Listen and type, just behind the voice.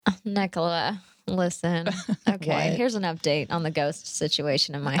Nicola, listen. Okay, What? here's an update on the ghost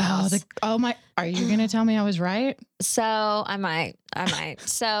situation in my house. Are you going to tell me I was right? So I might.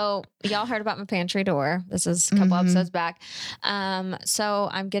 So y'all heard about my pantry door. This is a couple episodes back. So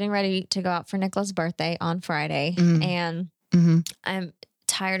I'm getting ready to go out for Nicola's birthday on Friday, and I'm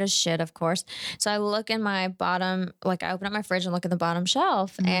tired as shit, of course. So I look in my bottom, like I open up my fridge and look at the bottom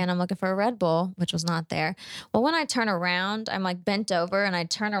shelf, and I'm looking for a Red Bull, which was not there. Well, when I turn around, I'm like bent over, and I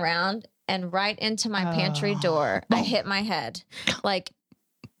turn around, and right into my pantry door, I hit my head. Like,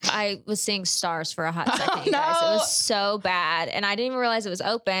 I was seeing stars for a hot second, you guys. It was so bad. And I didn't even realize it was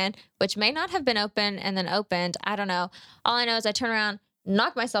open, which may not have been open and then opened. I don't know. All I know is I turn around,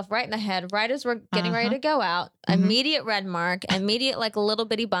 knock myself right in the head right as we're getting ready to go out. Immediate red mark, immediate like a little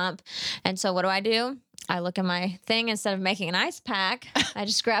bitty bump. And so what do? I look at my thing. Instead of making an ice pack, I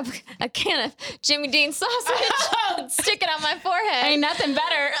just grab a can of Jimmy Dean sausage and stick it on my forehead. Ain't nothing better.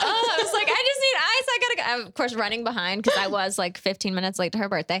 I was like, I just need ice. I gotta go. I'm, of course, running behind because I was like 15 minutes late to her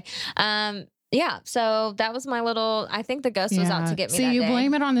birthday. Yeah, so that was my little, I think the ghost was out to get me. See, you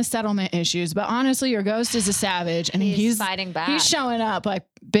blame it on the settlement issues, but honestly, your ghost is a savage and he's fighting back. He's showing up like,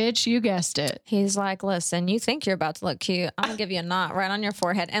 bitch, you guessed it. He's like, listen, you think you're about to look cute. I'm going to give you a knot right on your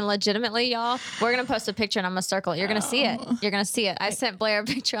forehead. And legitimately, y'all, we're going to post a picture and I'm going to circle it. You're going to see it. You're going to see it. I sent Blair a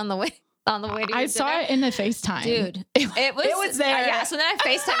picture on the way to I saw it in the FaceTime. Dude, it was there. Yeah, so then I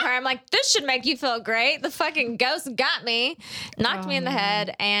FaceTime her. I'm like, this should make you feel great. The fucking ghost got me, knocked me in the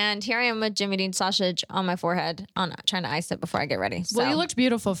head, and here I am with Jimmy Dean sausage on my forehead, trying to ice it before I get ready. So. Well, you looked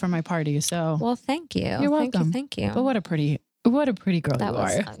beautiful for my party, so. Well, thank you. You're welcome. Thank you. But what a pretty girl that you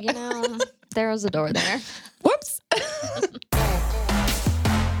was, are. You know, there was a door there. Whoops.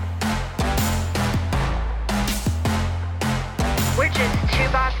 We're just two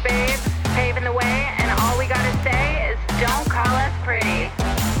boss babes paving the way, and all we gotta say is don't call us pretty.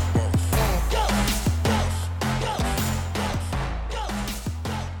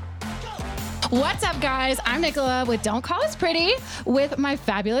 What's up, guys? I'm Nicola with Don't Call Us Pretty with my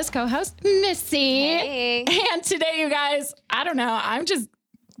fabulous co-host, Missy. Hey. And today, you guys, I don't know, I'm just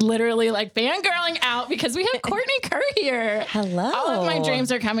literally like fangirling out because we have Courtney Kerr here. Hello. All of my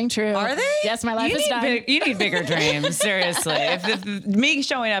dreams are coming true. Are they? Yes, my life is done. You need bigger dreams, seriously. If me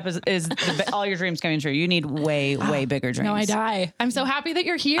showing up is all your dreams coming true, you need way bigger dreams. No, I die. I'm so happy that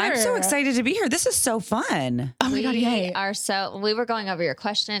you're here. I'm so excited to be here. This is so fun. Oh my God, yay. We were going over your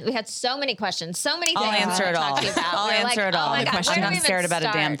question. We had so many questions, so many things. I'll answer it all. I'll answer it all. Oh my God, I'm where do not we even scared about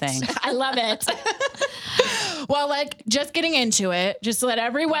a damn start? thing. I love it. Well, like just getting into it, just to let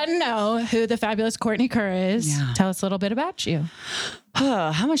everyone know who the fabulous Courtney Kerr is. Yeah. Tell us a little bit about you.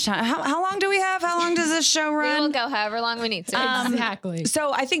 How much time? How long do we have? How long does this show We will run? go however long we need to. Exactly.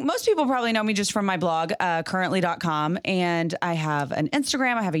 So I think most people probably know me just from my blog, currently.com. And I have an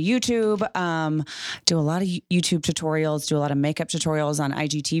Instagram. I have a YouTube, do a lot of YouTube tutorials, do a lot of makeup tutorials on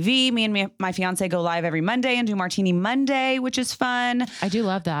IGTV. Me and my fiance go live every Monday and do Martini Monday, which is fun. I do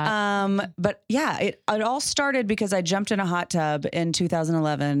love that. But yeah, it all started because I jumped in a hot tub in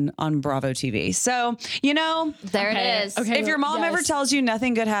 2011 on Bravo TV. So, you know, There it is. Okay. if your mom ever tells you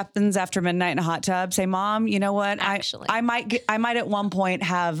nothing good happens after midnight in a hot tub, say, Mom, you know what? Actually. I might at one point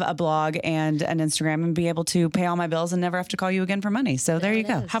have a blog and an Instagram and be able to pay all my bills and never have to call you again for money. So there you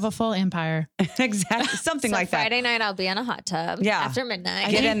go. Have a full empire. Exactly. Something So like Friday night, I'll be in a hot tub. Yeah. After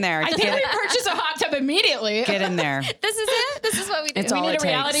midnight. Get in there. I think we purchase a hot tub immediately. Get in there. This is it. This is what we do. It's We all need it a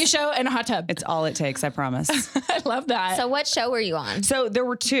reality takes. show and a hot tub. It's all it takes, I promise. I love that. So what show were you on? So there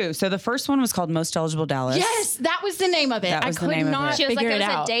were two. So the first one was called Most Eligible Dallas. yes, that was the name of it. That I was the could name of not it. She was like, figure it it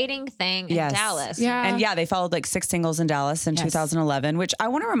was out. a dating thing in Yes. Dallas. Yeah. And yeah, they followed like 6 singles in Dallas in 2011, which I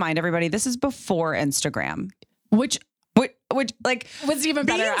want to remind everybody, this is before Instagram. Which Which like was even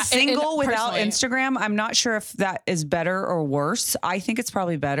better. being single without personally. Instagram, I'm not sure if that is better or worse. I think it's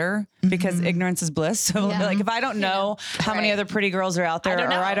probably better because ignorance is bliss. So Yeah. like if I don't know how many Right. other pretty girls are out there, don't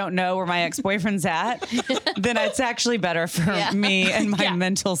know. or I don't know where my ex-boyfriend's at, then it's actually better for me and my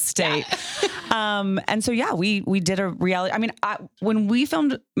mental state. And so yeah, we did a reality. I mean, when we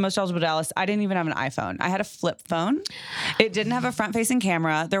filmed Most Eligible Dallas, I didn't even have an iPhone. I had a flip phone. It didn't have a front-facing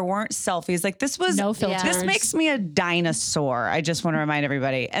camera. There weren't selfies. Like this was No filters. This makes me a dinosaur. I just want to remind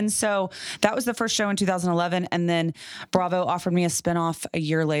everybody. And so that was the first show in 2011. And then Bravo offered me a spinoff a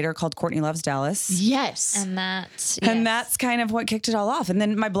year later called Courtney Loves Dallas. Yes. And that's And that's kind of what kicked it all off. And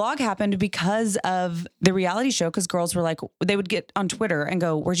then my blog happened because of the reality show, because girls were like, they would get on Twitter and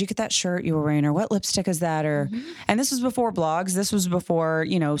go, where'd you get that shirt you were wearing? Or what lipstick is that? Or, and this was before blogs. This was before,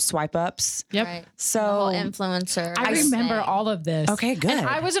 swipe ups. Yep. right. So The whole influencer. I remember thing. all of this. Okay, good. And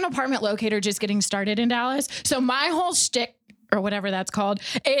I was an apartment locator just getting started in Dallas. So my whole shtick or whatever that's called,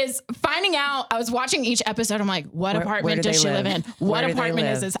 is finding out. I was watching each episode. I'm like, what Where apartment do does they she live live? in? What Where do they apartment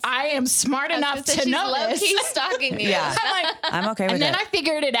is live? this? I am smart enough to know this. Keep stalking you. Yeah. I'm like, I'm okay with and then it. I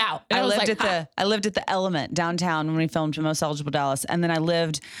figured it out. And I was lived like, I lived at the Element downtown when we filmed Most Eligible Dallas, and then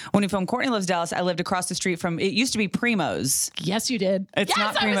when we filmed Courtney Loves Dallas, I lived across the street from. It used to be Primo's. yes, you did. It's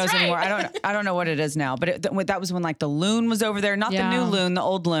Yes, not I was Primo's right. anymore. I don't know what it is now, but that was when like the Loon was over there, not Yeah. the new Loon, the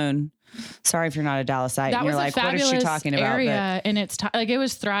old Loon. Sorry if you're not a Dallasite That and you're was like, a what is fabulous she talking about? area, and it's like it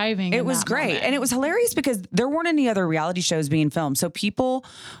was thriving. It in was that great. moment. And it was hilarious because there weren't any other reality shows being filmed. So people,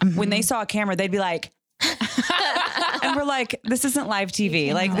 when they saw a camera, they'd be like, and we're like, this isn't live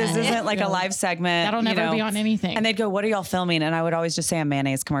TV. Like, this isn't like a live segment. That'll never be on anything. And they'd go, what are y'all filming? And I would always just say a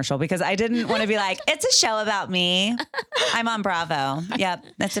mayonnaise commercial because I didn't want to be like, it's a show about me. I'm on Bravo. Yep.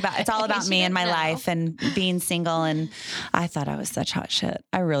 It's all about me and my life and being single. And I thought I was such hot shit.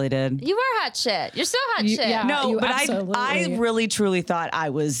 I really did. You are hot shit. You're still hot shit. yeah. No, you but I absolutely- really truly thought I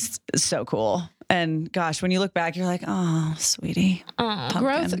was so cool. And gosh, when you look back, you're like, oh, sweetie.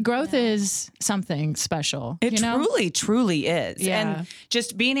 Pumpkin. Growth is something special. It you know? truly is. Yeah. And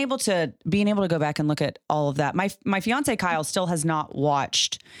just being able to go back and look at all of that. My fiance Kyle still has not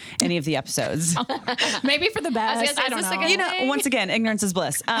watched any of the episodes. Maybe for the best. gonna say, I is don't this a know. good You know, thing? once again, ignorance is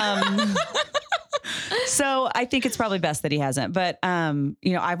bliss. So I think it's probably best that he hasn't. But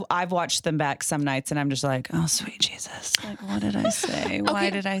you know, I've watched them back some nights, and I'm just like, oh, sweet Jesus! Like, what did I say? Why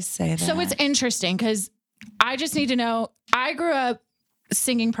did I say that? So it's interesting because I just need to know. I grew up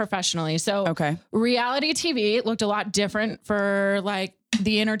singing professionally, so Okay. reality TV looked a lot different for like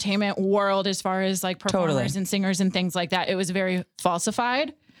the entertainment world as far as like performers Totally. and singers and things like that. It was very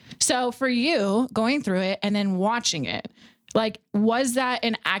falsified. So for you going through it and then watching it, like, was that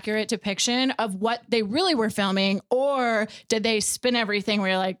an accurate depiction of what they really were filming, or did they spin everything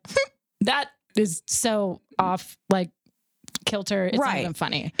where you're like, that is so off, like kilter? It's not even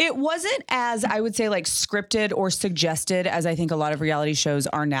funny. It wasn't as, I would say, like scripted or suggested as I think a lot of reality shows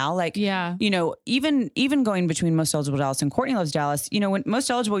are now. Like, Yeah. you know, even going between Most Eligible Dallas and Courtney Loves Dallas, you know, when Most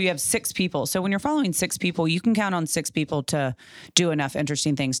Eligible, you have 6 people. So when you're following 6 people, you can count on 6 people to do enough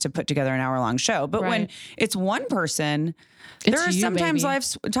interesting things to put together an hour-long show. But when Right. it's one person, It's there are you, sometimes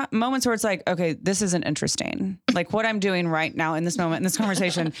baby. moments where it's like, okay, this isn't interesting. Like what I'm doing right now in this moment, in this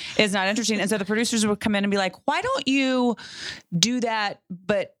conversation is not interesting. And so the producers would come in and be like, why don't you do that,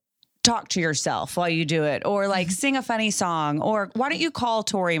 but talk to yourself while you do it, or like sing a funny song, or why don't you call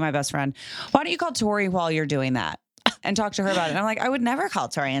Tori, my best friend? Why don't you call Tori while you're doing that and talk to her about it? And I'm like, I would never call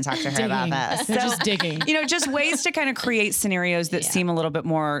Tori and talk to her about this. They're just digging. You know, just ways to kind of create scenarios that seem a little bit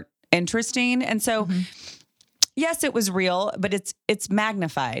more interesting. And so, yes, it was real, but it's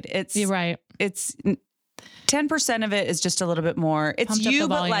magnified. You're right. It's 10% of it is just a little bit more. It's Pumped up you, the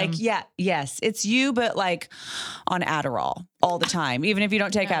but like, volume. yes, it's you, but like on Adderall all the time, even if you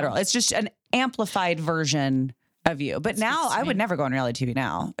don't take Adderall. It's just an amplified version of you. But now I would never go on reality TV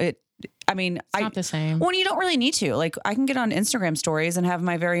now. It's not the same. Well, you don't really need to. Like, I can get on Instagram stories and have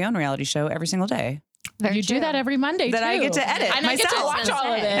my very own reality show every single day. Very You true. do that every Monday That too. I get to edit and I get to myself. watch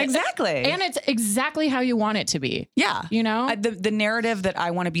all of it. Exactly. And it's exactly how you want it to be. Yeah. You know? The narrative that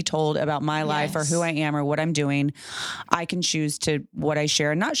I want to be told about my life or Yes. who I am or what I'm doing, I can choose to what I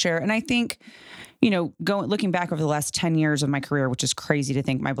share and not share. And I think, you know, looking back over the last 10 years of my career, which is crazy to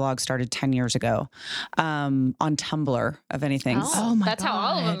think my blog started 10 years ago, on Tumblr of anything. Oh my That's how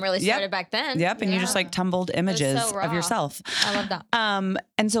all of God. them really Yep. started back then. Yep. And you just like tumbled images so of raw. yourself. I love that.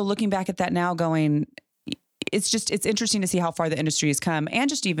 And so looking back at that now going, it's interesting to see how far the industry has come, and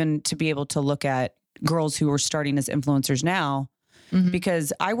just even to be able to look at girls who are starting as influencers now,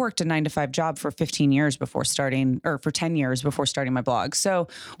 because I worked a 9-to-5 job for 15 years before starting, or for 10 years before starting my blog. So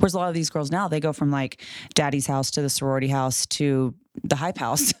whereas a lot of these girls now, they go from like daddy's house to the sorority house to the hype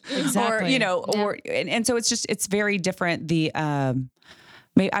house, Exactly. or, you know, and so it's very different. The,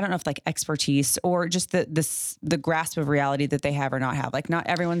 maybe, I don't know if like expertise or just the grasp of reality that they have or not have. Like not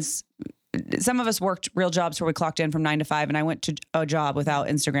everyone's, some of us worked real jobs where we clocked in from 9 to 5, and I went to a job without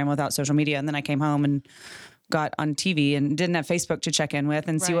Instagram, without social media. And then I came home and got on TV and didn't have Facebook to check in with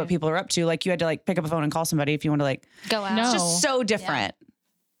and see what people are up to. Like you had to like pick up a phone and call somebody if you want to like Go out. No. It's just so different.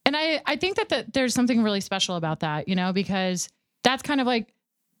 And I think that there's something really special about that, you know, because that's kind of like,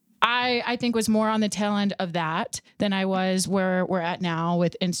 I think was more on the tail end of that than I was where we're at now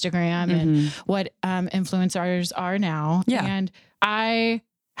with Instagram and what influencers are now. Yeah. And I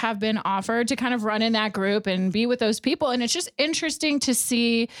have been offered to kind of run in that group and be with those people. And it's just interesting to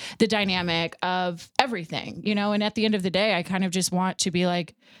see the dynamic of everything, you know, and at the end of the day, I kind of just want to be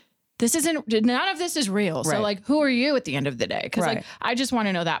like, none of this is real. So Right. like, who are you at the end of the day? Cause Right. like, I just want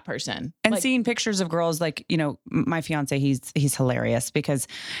to know that person. And Like, seeing pictures of girls, like, you know, my fiance, he's hilarious because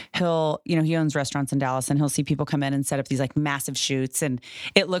he'll, you know, he owns restaurants in Dallas and he'll see people come in and set up these like massive shoots. And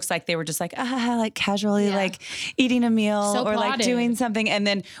it looks like they were just like casually like eating a meal So or like plotted. doing something. And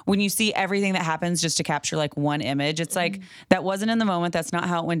then when you see everything that happens just to capture like one image, it's like, that wasn't in the moment. That's not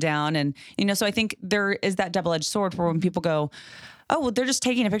how it went down. And, you know, so I think there is that double-edged sword where when people go, oh, well, they're just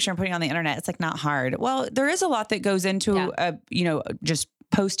taking a picture and putting it on the internet. It's like not hard. Well, there is a lot that goes into, you know, just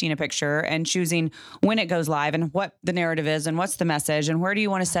posting a picture and choosing when it goes live and what the narrative is and what's the message and where do you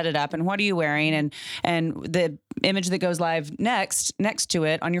want to set it up and what are you wearing and the image that goes live next to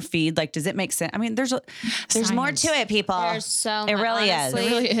it on your feed. Like, does it make sense? I mean, there's more to it, people. There's so It much. really is. Honestly, It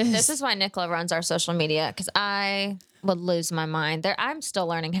really is. This is why Nicola runs our social media because I would lose my mind. I'm still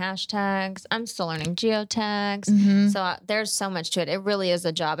learning hashtags. I'm still learning geotags. Mm-hmm. So there's so much to it. It really is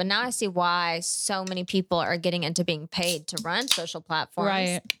a job. And now I see why so many people are getting into being paid to run social platforms.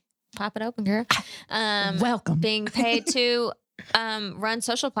 Right. Pop it open, girl. Welcome. Being paid to run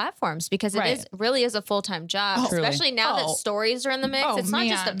social platforms because it really is a full-time job, Truly. especially now that Oh. stories are in the mix. Oh, It's not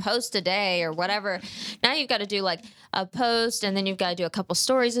just a man. post a day or whatever. Now you've got to do like a post and then you've got to do a couple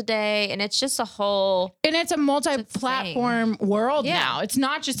stories a day. And it's just a whole, And it's a multi-platform world Yeah. now. It's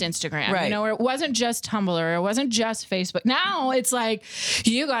not just Instagram, Right. you know, or it wasn't just Tumblr, it wasn't just Facebook. Now it's like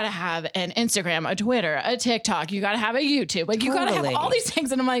you got to have an Instagram, a Twitter, a TikTok. You got to have a YouTube. Like you got to have Totally. all these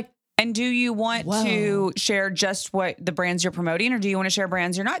things. And I'm like, And do you want to share just what the brands you're promoting, or do you want to share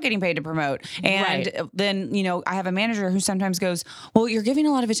brands you're not getting paid to promote? And Right. then, you know, I have a manager who sometimes goes, well, you're giving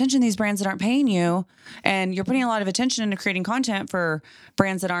a lot of attention to these brands that aren't paying you, and you're putting a lot of attention into creating content for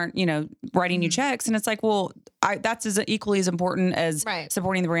brands that aren't, you know, writing you checks. And it's like, well, that's as equally as important as Right.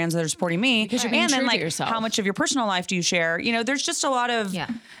 supporting the brands that are supporting me. Because you're being and then true to like, yourself. how much of your personal life do you share? You know, there's just a lot of Yeah.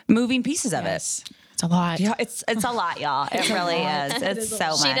 moving pieces of yes, it's a lot. it. Yeah, it's a lot, y'all. It really is. It's so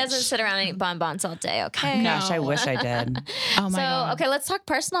much. she doesn't sit around and eat bonbons all day. Okay. Gosh, I wish I did. Oh my So, God. okay, let's talk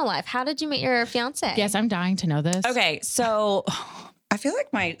personal life. How did you meet your fiance? Yes, I'm dying to know this. Okay, so I feel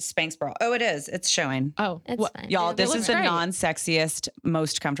like my Spanx bra. Oh, it is. It's showing. Oh, It's what? fine. Y'all, It this looks is the great. non-sexiest,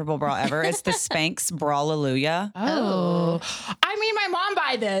 most comfortable bra ever. It's the Spanx Brawlaleluja. Oh, I made my mom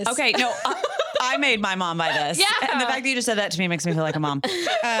buy this. Okay, no, I made my mom buy this. Yeah. And the fact that you just said that to me makes me feel like a mom.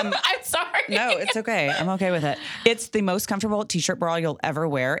 I'm sorry. No, it's okay. I'm okay with it. It's the most comfortable t-shirt bra you'll ever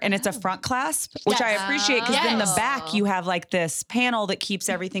wear. And it's a front clasp, which I appreciate because in the Yes. back you have like this panel that keeps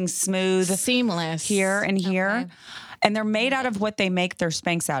everything smooth Seamless here and here. Okay. And they're made out of what they make their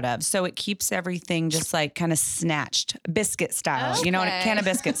Spanx out of. So it keeps everything just like kind of snatched, biscuit style, you know, Okay. can of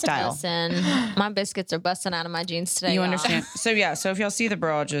biscuit style. Listen, my biscuits are busting out of my jeans today. You y'all. understand? So yeah, so if y'all see the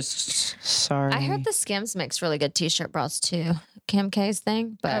bra, just sorry. I heard the Skims makes really good t-shirt bras too. Kim K's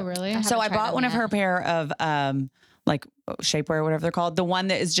thing. But Oh, really? haven't So I tried bought them one of yet. her pair of like shapewear, or whatever they're called. The one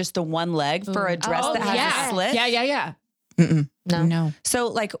that is just the one leg for a dress Oh, that has yeah. a slit. Yeah. No. No. So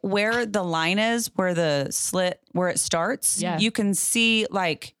like where the line is, where the slit, where it starts, Yeah. you can see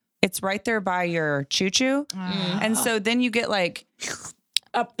like it's right there by your choo-choo. And so then you get like,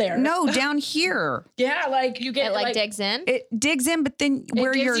 Up there. no, down here. Yeah, like you get It like digs in. It digs in, but then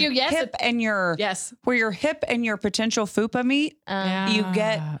where gives your you- yes, hip and your Yes. where your hip and your potential fupa meet, you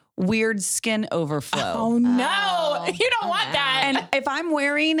get weird skin overflow. Oh no. You don't want that. And if I'm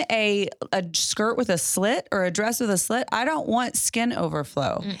wearing a skirt with a slit or a dress with a slit, I don't want skin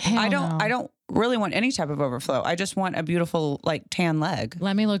overflow. I don't really want any type of overflow. I just want a beautiful like tan leg.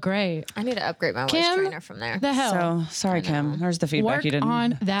 let me look great. I need to upgrade my waist Kim, trainer from there. The hell. So sorry, Kim. There's the feedback Work you didn't.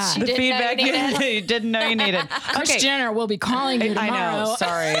 on that. the didn't know feedback you you needed. you didn't know you needed. Kris Okay. Jenner will be calling you I tomorrow. know.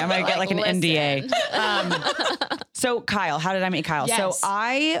 Sorry. I'm going to get like an Listen. NDA. So Kyle, how did I meet Kyle? Yes. So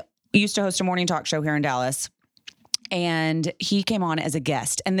I used to host a morning talk show here in Dallas, and he came on as a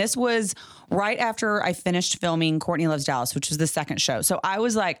guest. And this was right after I finished filming Courtney Loves Dallas, which was the second show. So I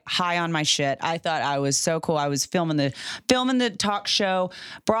was like high on my shit. I thought I was so cool. I was filming the talk show.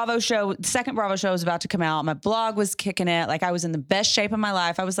 Bravo show, the second Bravo show was about to come out. My blog was kicking it. Like I was in the best shape of my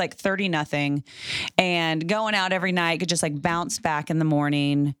life. I was like 30-0 and going out every night, could just like bounce back in the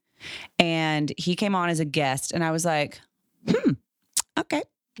morning. And he came on as a guest, and I was like, okay.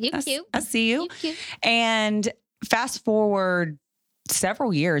 You cute. I see you. You cute. And fast forward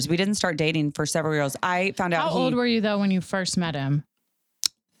several years, we didn't start dating for several years. I found out How old were you though when you first met him?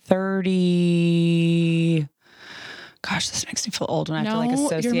 30. Gosh, this makes me feel old when I have to like No, you're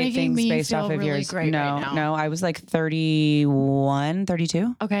associate making things me based off feel of really years. great No, right now. no, I was like 31,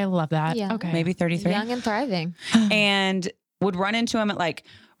 32, Okay, I love that. Yeah. Okay. maybe 33. Young and thriving. And would run into him at like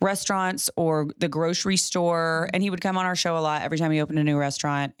restaurants or the grocery store. And he would come on our show a lot every time he opened a new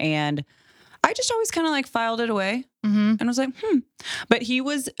restaurant. And I just always kind of like filed it away and was like, But he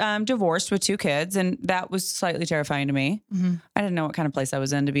was divorced with 2 kids. And that was slightly terrifying to me. I didn't know what kind of place I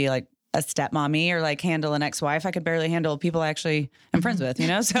was in to be like a stepmommy or like handle an ex-wife. I could barely handle people I actually am friends with,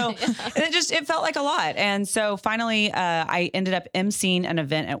 So it felt like a lot. And so finally, I ended up emceeing an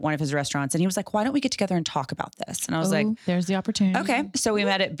event at one of his restaurants and he was like, why don't we get together and talk about this? And I was like, there's the opportunity. okay. So we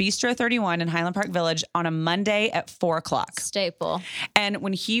met at Bistro 31 in Highland Park Village on a Monday at 4:00. Staple. And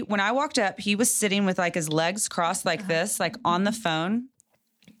when I walked up, he was sitting with like his legs crossed like this, like on the phone.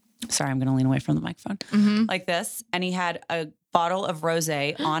 Sorry, I'm going to lean away from the microphone like this. And he had a bottle of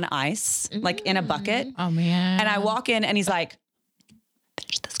rosé on ice, like in a bucket. Oh man. And I walk in and he's like,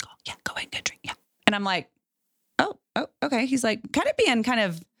 finish this call. Yeah, go ahead and get a drink. Yeah. And I'm like, oh, okay. He's like kind of being kind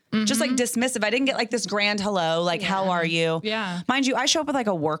of just like dismissive. I didn't get like this grand hello, like, how are you? Yeah. Mind you, I show up with like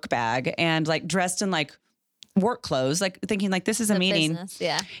a work bag and like dressed in like work clothes, like thinking like this is a meeting. Business,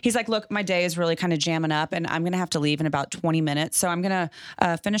 yeah. He's like, look, my day is really kind of jamming up and I'm going to have to leave in about 20 minutes. So I'm going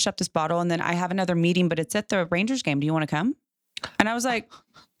to finish up this bottle and then I have another meeting, but it's at the Rangers game. Do you want to come? And I was like,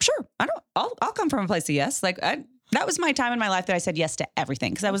 sure, I'll come from a place of yes. Like that was my time in my life that I said yes to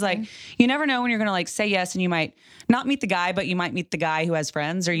everything. Cause I was like, you never know when you're going to like say yes and you might not meet the guy, but you might meet the guy who has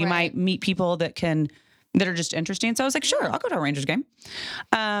friends or you might meet people that are just interesting. So I was like, sure, I'll go to a Rangers game.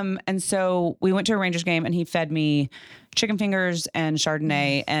 And so we went to a Rangers game and he fed me chicken fingers and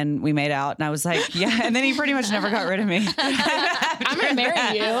Chardonnay and we made out and I was like, yeah. And then he pretty much never got rid of me. I'm going to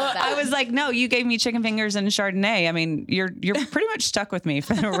marry you. I was like, no, you gave me chicken fingers and Chardonnay. I mean, you're pretty much stuck with me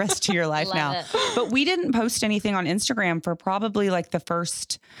for the rest of your life now. it. But we didn't post anything on Instagram for probably like the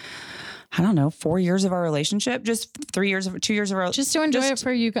first, I don't know, 4 years of our relationship, just 2 years of our Just to enjoy it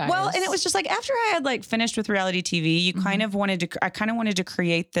for you guys. Well, and it was just like after I had like finished with reality TV, you kind of wanted to, I kind of wanted to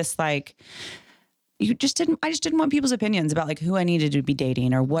create this like, I just didn't want people's opinions about like who I needed to be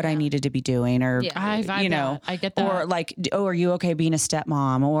dating or what I needed to be doing or, I vibe that. I get that. or like, oh, are you okay being a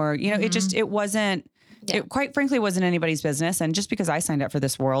stepmom? Or, it wasn't, it quite frankly wasn't anybody's business. And just because I signed up for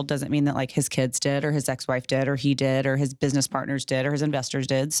this world doesn't mean that like his kids did or his ex-wife did or he did or his business partners did or his investors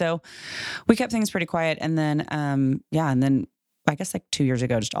did. So we kept things pretty quiet. And then, and then I guess like 2 years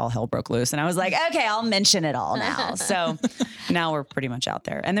ago, just all hell broke loose. And I was like, okay, I'll mention it all now. So now we're pretty much out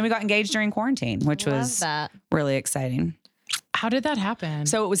there. And then we got engaged during quarantine, which was really exciting. How did that happen?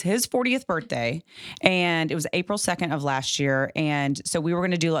 So it was his 40th birthday and it was April 2nd of last year. And so we were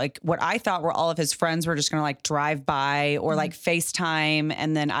going to do like what I thought were all of his friends were just going to like drive by or like FaceTime.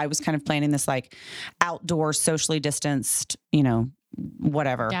 And then I was kind of planning this like outdoor socially distanced,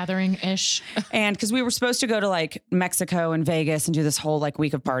 whatever gathering-ish. And because we were supposed to go to like Mexico and Vegas and do this whole like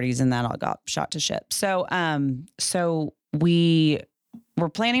week of parties and that all got shot to shit. So, so we were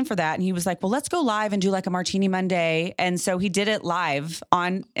planning for that. And he was like, well, let's go live and do like a Martini Monday. And so he did it live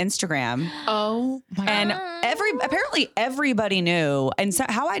on Instagram. Oh my God. And apparently everybody knew. And so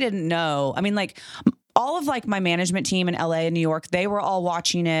how I didn't know, I mean, like all of like my management team in LA and New York, they were all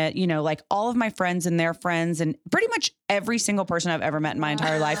watching it, like all of my friends and their friends and pretty much every single person I've ever met in my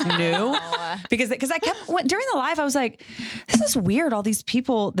entire life knew because I kept during the live, I was like, this is weird. All these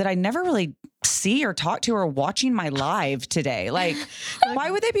people that I never really see or talk to are watching my live today. Like,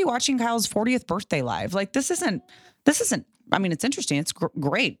 why would they be watching Kyle's 40th birthday live? Like, this isn't, I mean, it's interesting. It's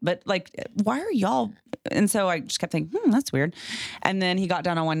great, but like, why are y'all? And so I just kept thinking, that's weird. And then he got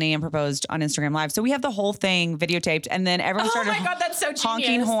down on one knee and proposed on Instagram Live. So we have the whole thing videotaped and then everyone started that's so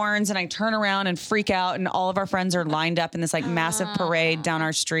honking horns and I turn around and freak out and all of our friends are lined up in this like massive parade down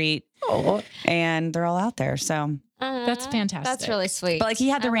our street and they're all out there. So that's fantastic. That's really sweet. But like he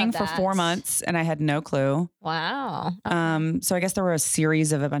had the ring for 4 months and I had no clue. Wow. So I guess there were a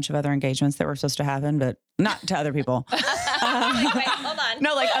series of a bunch of other engagements that were supposed to happen, but not to other people. Wait, hold on.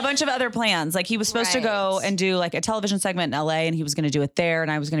 No, like a bunch of other plans. Like he was supposed to go and do like a television segment in LA and he was going to do it there.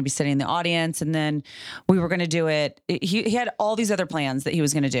 And I was going to be sitting in the audience and then we were going to do it. He had all these other plans that he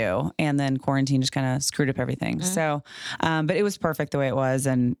was going to do. And then quarantine just kind of screwed up everything. So, but it was perfect the way it was.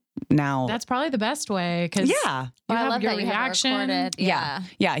 And now that's probably the best way. Cause you I have love your that you reaction. have it recorded.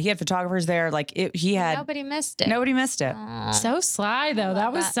 Yeah. He had photographers there. Like he had, Nobody missed it. Nobody missed it. So sly though.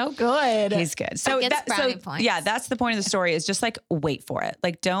 That was so good. He's good. So points. Yeah, that's the point of the story is just like, wait for it.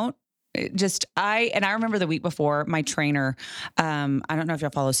 Like, don't just, I remember the week before my trainer, I don't know if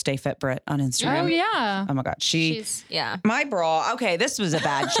y'all follow Stay Fit Brit on Instagram. Oh yeah. Oh my God. She's my bra. Okay. This was a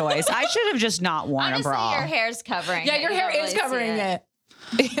bad choice. I should have just not worn Honestly, a bra. your hair's covering Yeah, it. your You hair don't is really covering see it.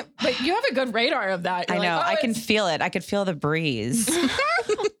 But you have a good radar of that. I You're know. like, I can feel it. I could feel the breeze.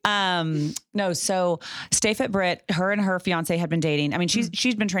 No, so Stay Fit Brit, her and her fiance had been dating. I mean,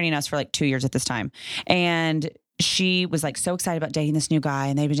 she's been training us for like 2 years at this time. And she was like so excited about dating this new guy,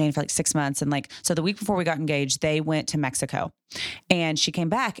 and they'd been dating for like 6 months. And like, so the week before we got engaged, they went to Mexico, and she came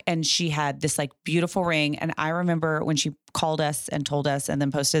back and she had this like beautiful ring. And I remember when she called us and told us and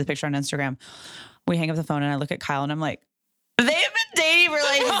then posted the picture on Instagram, we hang up the phone and I look at Kyle and I'm like, they've been dating for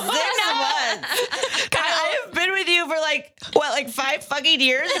like 6 months. Kyle, I have been with you for like, what, like 5 fucking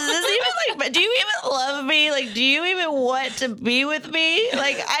years? Is this even like, do you even love me? Like, do you even want to be with me?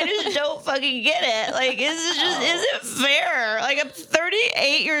 Like, I just don't fucking get it. Like, isn't fair. Like, I'm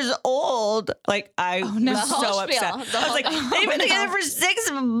 38 years old. Like, I was so upset. I was like, they've been together for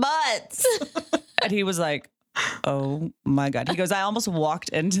 6 months. And he was like, oh my God. He goes, I almost walked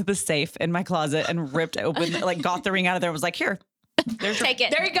into the safe in my closet and ripped open, like got the ring out of there. I was like, here, Take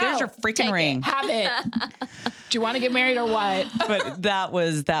it. There you go. There's your freaking ring. Have it. Do you want to get married or what? But that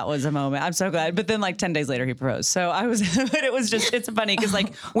was a moment. I'm so glad. But then like 10 days later he proposed. So I was, but it was just, it's funny. Cause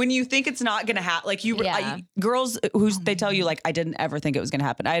like when you think it's not going to happen, like girls they tell you like, I didn't ever think it was going to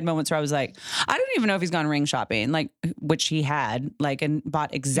happen. I had moments where I was like, I don't even know if he's gone ring shopping, like, which he had like, and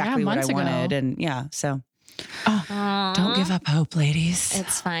bought exactly what I wanted. And yeah, so. Don't give up hope, ladies.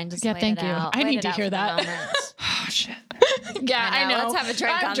 It's fine. Just Yeah, wait thank it you. out. I Wait need it to out hear for the that. moment. Oh shit. Yeah, I know. Let's have a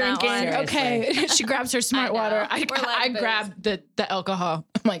drink I'm on drinking. that one. Okay. She grabs her smart water. I booze. grabbed the alcohol.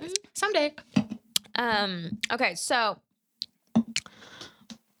 I'm like, someday. Okay, so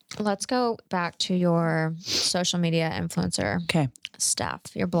let's go back to your social media influencer Okay. stuff,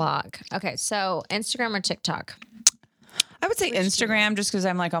 your blog. Okay, so Instagram or TikTok? I would say Instagram just because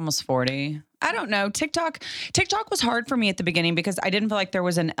I'm like almost 40. I don't know. TikTok was hard for me at the beginning because I didn't feel like there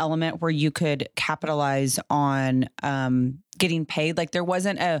was an element where you could capitalize on getting paid. Like there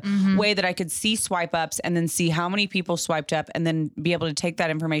wasn't a way that I could see swipe ups and then see how many people swiped up and then be able to take that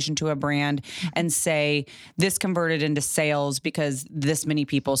information to a brand and say this converted into sales because this many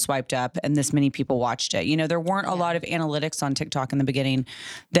people swiped up and this many people watched it. You know, there weren't a lot of analytics on TikTok in the beginning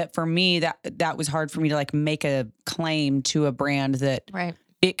that for me, that was hard for me to like make a claim to a brand that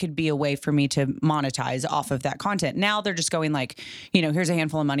it could be a way for me to monetize off of that content. Now they're just going like, you know, here's a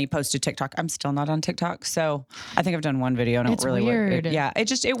handful of money, post to TikTok. I'm still not on TikTok. So I think I've done one video and It's weird.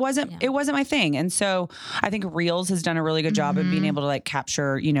 It wasn't my thing. And so I think Reels has done a really good job of being able to like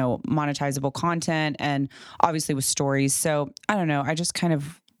capture, you know, monetizable content and obviously with stories. So I don't know. I just kind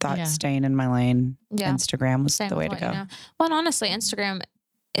of thought staying in my lane, Instagram was the way to go. You know. Well, and honestly, Instagram,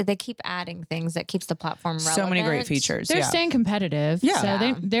 they keep adding things that keeps the platform relevant. So many great features. They're staying competitive. Yeah.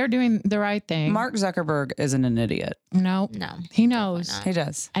 So they're doing the right thing. Mark Zuckerberg isn't an idiot. No. He knows. He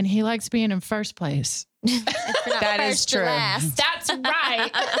does. And he likes being in first place. That is true. That's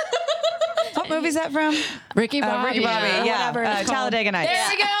right. What movie is that from? Ricky Bobby. Yeah. Whatever it's called. Talladega Nights.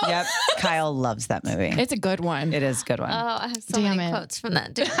 There you go. Yep. Kyle loves that movie. It's a good one. It is a good one. Oh, I have so many quotes from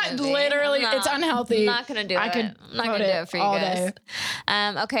that. Literally, it's unhealthy. I'm not going to do it. I'm not going to do it for you guys.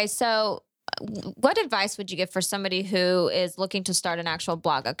 Okay, so what advice would you give for somebody who is looking to start an actual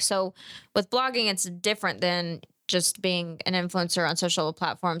blog? So with blogging, it's different than just being an influencer on social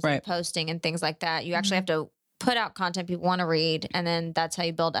platforms and posting and things like that. You actually have to put out content people want to read, and then that's how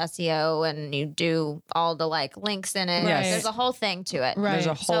you build SEO and you do all the like links in it. Yes. There's a whole thing to it. There's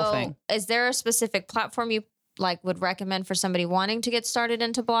a whole thing. Is there a specific platform you like would recommend for somebody wanting to get started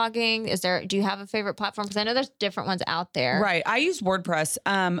into blogging? Do you have a favorite platform? Because I know there's different ones out there. Right. I use WordPress.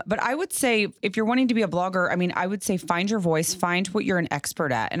 But I would say if you're wanting to be a blogger, I mean, I would say find your voice, find what you're an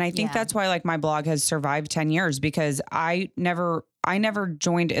expert at. And I think that's why like my blog has survived 10 years because I never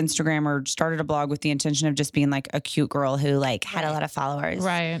joined Instagram or started a blog with the intention of just being like a cute girl who like had a lot of followers.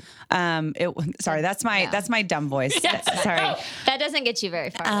 Right. Sorry, that's my dumb voice. Sorry. That doesn't get you very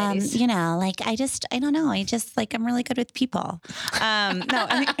far, ladies. You know, like I don't know. I just like, I'm really good with people. No,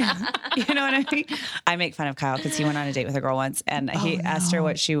 I think, you know what I mean? I make fun of Kyle because he went on a date with a girl once and he asked her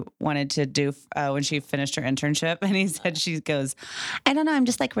what she wanted to do when she finished her internship. And he said, she goes, I don't know. I'm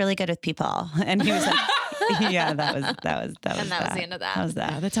just like really good with people. and he was like, yeah, that was And that was the end of that. That was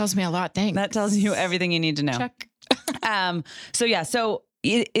that. Yeah, that tells me a lot. Thanks. That tells you everything you need to know. Check. So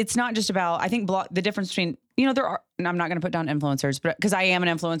it's not just about, I think the difference between, you know, there are, and I'm not going to put down influencers, but because I am an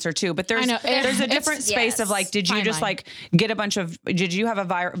influencer too, but there's a different space of like, did you just like get a bunch of, did you have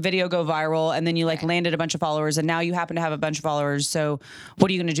a video go viral and then you like landed a bunch of followers and now you happen to have a bunch of followers. So what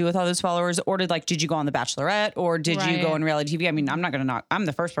are you going to do with all those followers? Or did you go on The Bachelorette or did you go on reality TV? I mean, I'm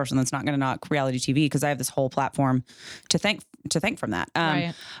the first person that's not going to knock reality TV because I have this whole platform to thank from that.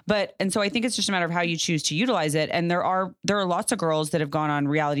 And so I think it's just a matter of how you choose to utilize it. And there are lots of girls that have gone on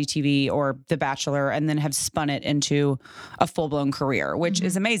reality TV or The Bachelor and then have spun it into into a full blown career, which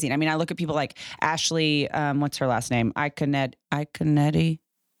is amazing. I mean, I look at people like Ashley, what's her last name? Iconetti.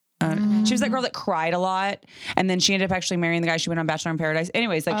 She was that girl that cried a lot, and then she ended up actually marrying the guy. She went on Bachelor in Paradise.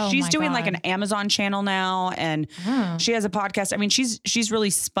 Anyways, like she's doing like an Amazon channel now, and she has a podcast. I mean, she's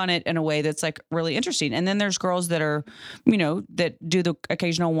really spun it in a way that's like really interesting. And then there's girls that are, that do the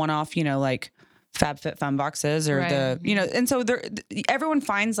occasional one-off, like FabFitFun boxes or and so everyone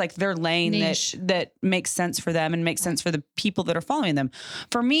finds like their lane that makes sense for them and makes sense for the people that are following them.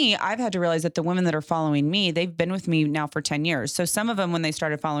 For me, I've had to realize that the women that are following me, they've been with me now for 10 years. So some of them, when they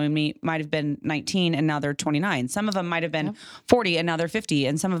started following me, might have been 19 and now they're 29. Some of them might have been 40 and now they're 50.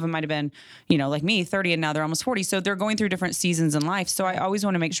 And some of them might have been, like me, 30 and now they're almost 40. So they're going through different seasons in life. So I always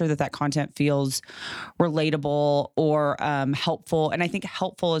want to make sure that content feels relatable or helpful. And I think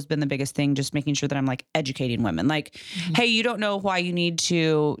helpful has been the biggest thing, just making sure that I'm like educating women. Like, hey, you don't know why you need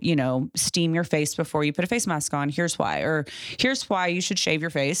to, steam your face before you put a face mask on. Here's why. Or here's why you should shave your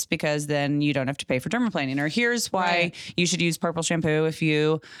face because then you don't have to pay for dermaplaning. Or here's why you should use purple shampoo if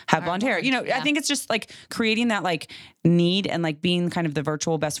you have blonde hair. I think it's just like creating that like need and like being kind of the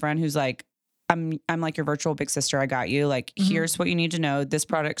virtual best friend who's like, I'm like your virtual big sister. I got you. Like, here's what you need to know. This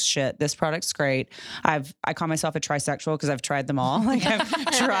product's shit. This product's great. I call myself a trisexual because I've tried them all. Like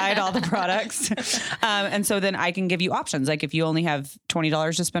I've tried all the products. And so then I can give you options. Like if you only have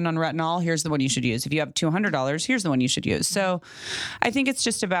 $20 to spend on retinol, here's the one you should use. If you have $200, here's the one you should use. So I think it's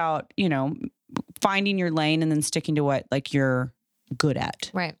just about, finding your lane and then sticking to what like you're good at.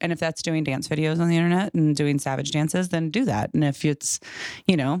 Right. And if that's doing dance videos on the internet and doing savage dances, then do that. And if it's,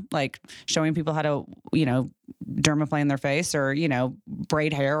 like showing people how to, dermaplane their face or,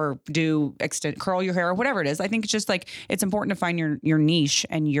 braid hair or curl your hair or whatever it is, I think it's just like, it's important to find your niche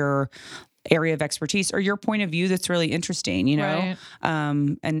and your area of expertise or your point of view that's really interesting, Right.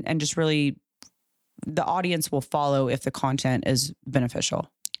 And just really the audience will follow if the content is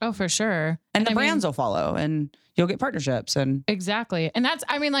beneficial. Oh, for sure. And the brands will follow and you'll get partnerships and exactly. And that's,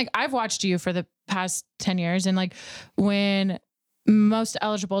 like I've watched you for the past 10 years and like when Most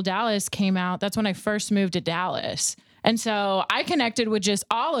Eligible Dallas came out, that's when I first moved to Dallas. And so I connected with just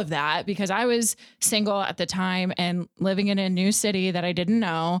all of that because I was single at the time and living in a new city that I didn't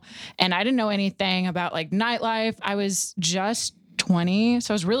know. And I didn't know anything about like nightlife. I was just 20.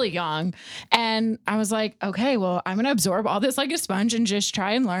 So I was really young. And I was like, okay, well, I'm going to absorb all this like a sponge and just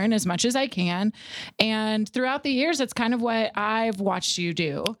try and learn as much as I can. And throughout the years, it's kind of what I've watched you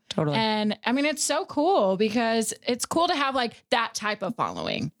do. Totally. And I mean, it's so cool because it's cool to have like that type of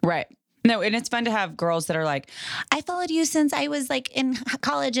following. Right. No, and it's fun to have girls that are like, I followed you since I was like in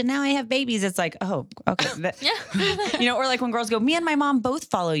college and now I have babies. It's like, oh, okay. Or like when girls go, me and my mom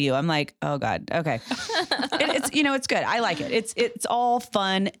both follow you. I'm like, oh God. Okay. It's good. I like it. It's all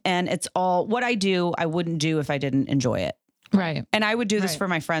fun and it's all what I do. I wouldn't do if I didn't enjoy it. Right. And I would do this for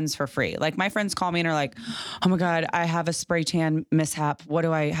my friends for free. Like my friends call me and are like, oh my God, I have a spray tan mishap. How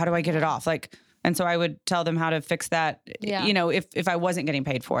do I get it off? Like, and so I would tell them how to fix that, if I wasn't getting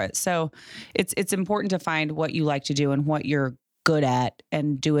paid for it. So it's important to find what you like to do and what you're good at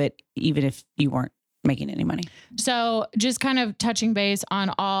and do it even if you weren't making any money. So just kind of touching base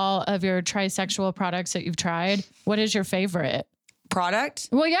on all of your trisexual products that you've tried. What is your favorite product?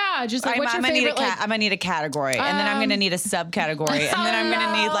 Well, yeah, just like what's your favorite? I'm gonna need a category, and then I'm gonna need a subcategory, and then I'm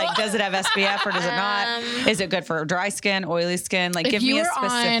gonna need like, does it have SPF or does it not? Is it good for dry skin, oily skin? Like, give me a specific.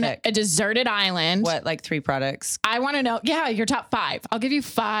 On a deserted island. What, like 3 products? I want to know. Yeah, your top 5. I'll give you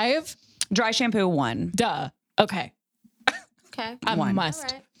 5. Dry shampoo 1. Duh. Okay. Okay. A 1.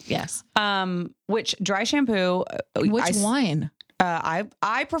 must. Right. Yes. Which dry shampoo? Which one?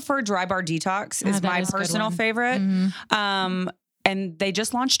 I prefer Dry Bar Detox. Is my personal favorite. Mm-hmm. And they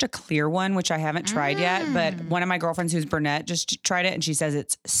just launched a clear one, which I haven't tried yet. But one of my girlfriends who's brunette just tried it, and she says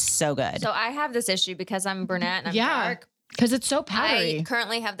it's so good. So I have this issue because I'm brunette and I'm dark. Because it's so powdery. I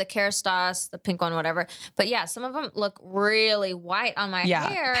currently have the Kerastase, the pink one, whatever. But yeah, some of them look really white on my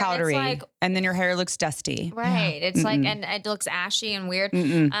hair. Powdery. And, it's like, and then your hair looks dusty. Right. Yeah. It's like, and it looks ashy and weird.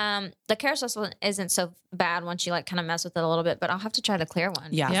 The Kerastase one isn't so bad once you like kind of mess with it a little bit, but I'll have to try the clear one.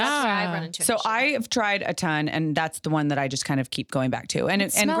 Yeah. That's where I run into an issue. I've tried a ton, and that's the one that I just kind of keep going back to. And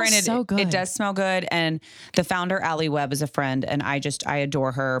granted, so good. It does smell good. And the founder, Allie Webb, is a friend, and I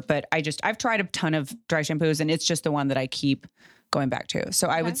adore her. But I've tried a ton of dry shampoos, and it's just the one that I keep going back to. So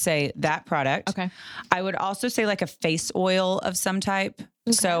I would say that product. Okay. I would also say like a face oil of some type.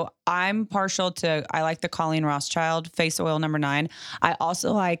 Okay. So I'm partial to, I like the Colleen Rothschild face oil number 9. I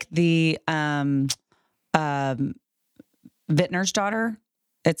also like the Vintner's Daughter.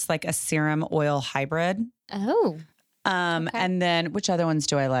 It's like a serum oil hybrid. Oh. And then which other ones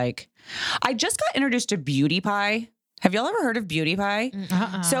do I like? I just got introduced to Beauty Pie. Have y'all ever heard of Beauty Pie?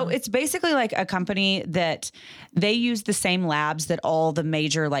 So it's basically like a company that they use the same labs that all the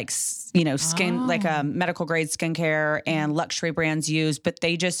major skin, medical grade skincare and luxury brands use, but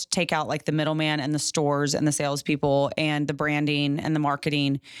they just take out like the middleman and the stores and the salespeople and the branding and the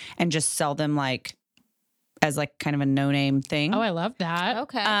marketing and just sell them as kind of a no-name thing. Oh, I love that.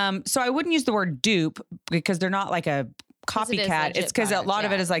 Okay. So I wouldn't use the word dupe because they're not like a copycat. It's because a lot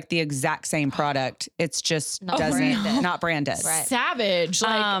of it is like the exact same product. It's just not branded. Right. Savage.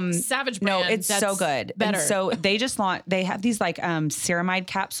 Savage brand. No, it's so good. Better. And so they just they have these ceramide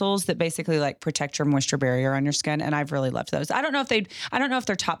capsules that basically protect your moisture barrier on your skin. And I've really loved those. I don't know if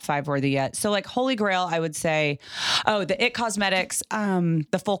they're top 5 worthy yet. So Holy Grail, I would say, the It Cosmetics,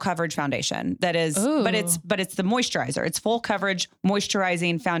 the full coverage foundation that is, but it's the moisturizer. It's full coverage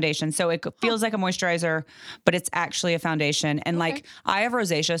moisturizing foundation. So it feels like a moisturizer, but it's actually a foundation. And I have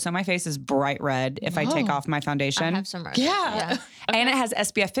rosacea, so my face is bright red if I take off my foundation. I have some rosacea. Yeah. And it has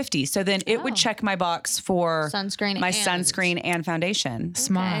SPF 50. So then it would check my box for sunscreen and foundation.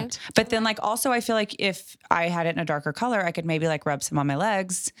 Smart. But then also I feel like if I had it in a darker color, I could maybe rub some on my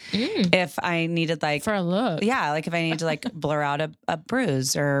legs if I needed for a look. Yeah, if I needed to blur out a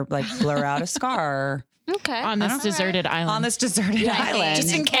bruise or blur out a scar. Okay. On this deserted island. On this deserted island.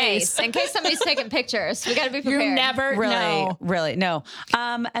 Just in case. In case somebody's taking pictures. We got to be prepared. You never know. Really, no.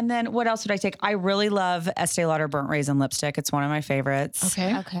 And then what else would I take? I really love Estee Lauder Burnt Raisin lipstick. It's one of my favorites.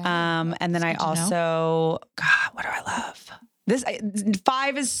 Okay. And then I also, God, what do I love? This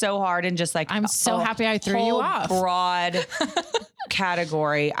 5 is so hard and just I'm so happy I threw you off. Broad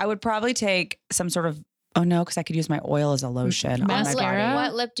category. I would probably take some sort of, oh no, because I could use my oil as a lotion on my Mascara? body.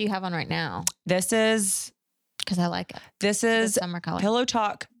 What lip do you have on right now? This is Because I like it. This It's is a summer color. Pillow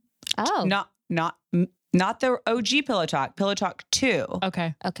Talk. Oh. Not the OG Pillow Talk. Pillow Talk 2.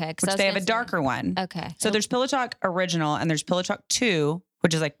 Okay. Okay. Which they have a darker one. Okay. So there's Pillow Talk Original and there's Pillow Talk 2,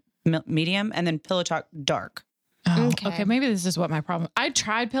 which is medium, and then Pillow Talk Dark. Oh, Okay. okay. Maybe this is what my problem. I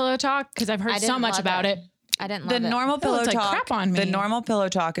tried Pillow Talk because I've heard so much about it. I didn't The love it. normal Pillow looks like Talk, crap on me. the normal Pillow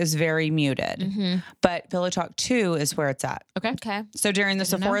Talk is very muted, but Pillow Talk 2 is where it's at. Okay. Okay. So during the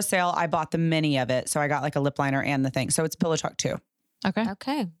Sephora sale, I bought the mini of it. So I got a lip liner and the thing. So it's Pillow Talk 2. Okay.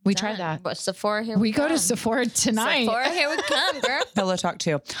 Okay. We Done. tried that. But Sephora, here We we come. go to Sephora tonight. Sephora, here we come, girl. Pillow Talk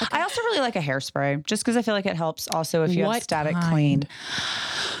 2. I also really like a hairspray just because I feel like it helps also if you have What static kind? clean.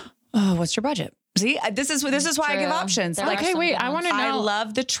 Oh, what's your budget? See, this is why I give True. options. There Like, are hey, some wait, good I ones. want to I know.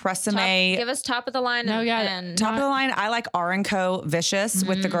 love the Tresemme. Give us top of the line. No, yeah, and Top of the line, I like R&Co Vicious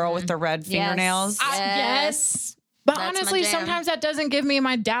with the girl with the red fingernails. Yes. But That's my honestly, jam. sometimes that doesn't give me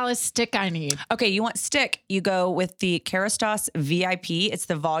my Dallas stick I need. Okay, you want stick, you go with the Kerastase VIP. It's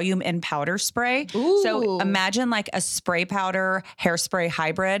the volume in powder spray. So Ooh. imagine a spray powder hairspray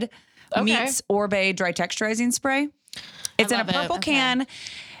hybrid meets Orbe dry texturizing spray. It's in a love it. purple Okay. can.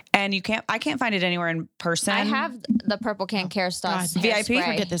 And I can't find it anywhere in person. I have the purple can Kerastase God, VIP? hairspray.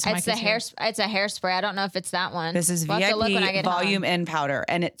 Forget this mic It's the is here. It's a hairspray. I don't know if it's that one. This is We'll have to look when I VIP get volume home. in powder,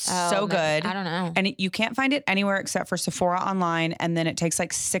 and it's Oh, so man, good. I don't know. And you can't find it anywhere except for Sephora online, and then it takes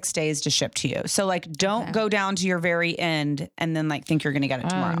 6 days to ship to you. So don't go down to your very end and then think you're going to get it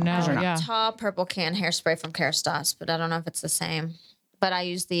tomorrow. no, 'cause you're not. yeah. Tall purple can hairspray from Kerastase, but I don't know if it's the same. But I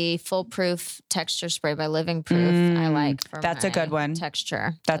use the foolproof texture spray by Living Proof. I like for That's a my good one.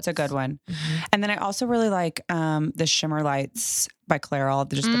 Texture. That's a good one. And then I also really like the Shimmer Lights by Clairol,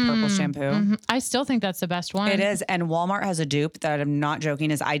 just the purple shampoo. Mhm. I still think that's the best one. It is. And Walmart has a dupe that I'm not joking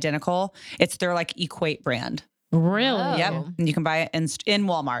is identical. It's their Equate brand. Really? Oh. Yep. And you can buy it in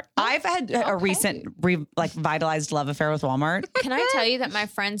Walmart. I've had a recent vitalized love affair with Walmart. Can I tell you that my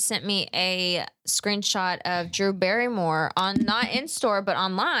friend sent me a screenshot of Drew Barrymore not in store, but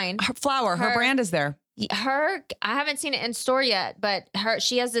online. Her brand is there. I haven't seen it in store yet, but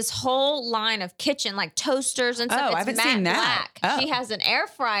she has this whole line of kitchen toasters and stuff. Oh, It's I haven't matte seen that. black. Oh. She has an air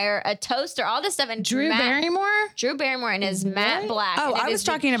fryer, a toaster, all this stuff, and Drew Barrymore? Drew Barrymore and his matte black. Oh, and it I is was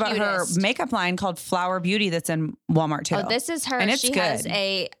the talking about her cutest. makeup line called Flower Beauty that's in Walmart too. Oh, this is her. And it's She has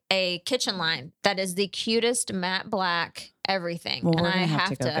good. a kitchen line that is the cutest matte black everything. Well, and we're I gonna have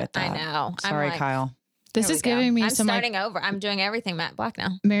to go get that. I know. Sorry, I'm Kyle. This here is we go. giving me I'm some starting over. I'm doing everything matte black now.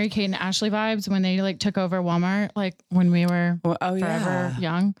 Mary Kate and Ashley vibes when they took over Walmart, when we were Well, oh forever yeah.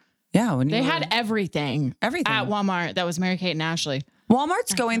 young. Yeah, when They you had everything everything at Walmart that was Mary Kate and Ashley.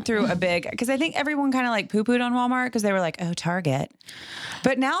 Walmart's going through a big because I think everyone kind of poo-pooed on Walmart because they were oh, Target.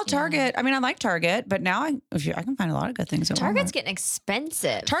 But now Target, I mean, I like Target, but now I can find a lot of good things at Target's Walmart. getting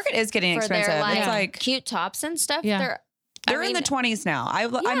expensive. Target is getting for expensive. their It's cute tops and stuff. Yeah. They're They're in the 20s now. I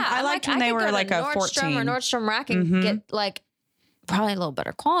liked when they were like a Nordstrom 14. or Nordstrom Rack and get like probably a little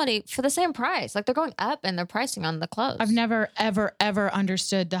better quality for the same price. Like they're going up in their pricing on the clothes. I've never, ever, ever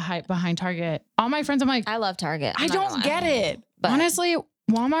understood the hype behind Target. All my friends, I'm like, I love Target. I don't get it. But- Honestly,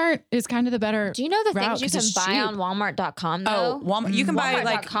 Walmart is kind of the better. Do you know the route things you 'cause can it's buy cheap. on Walmart.com though? Oh, Walmart. You can buy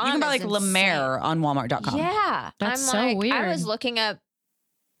like Walmart.com is La Mer on Walmart.com. Yeah. That's I'm so like, weird. I was looking up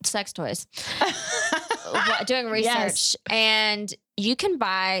sex toys, doing research, Yes. and you can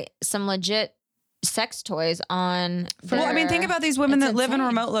buy some legit sex toys on. Well, I mean, think about these women It's that live in insane.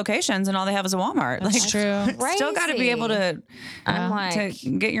 remote locations and all they have is a Walmart. That's true. Still got to be able to I'm like,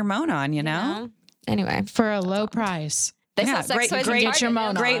 get your moan on, you know? Anyway, For a low price. they Yeah, sell sex great- toys. great- in Get your Target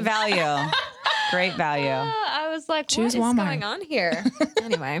moan now. Great value. Great value. I was like, Choose what is Walmart. going on here?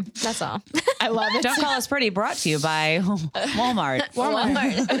 Anyway, that's all. I love it. Don't Call Us Pretty, brought to you by Walmart.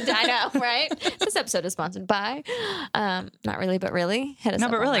 Walmart. I know, right? This episode is sponsored by, not really, but really. Hit us No,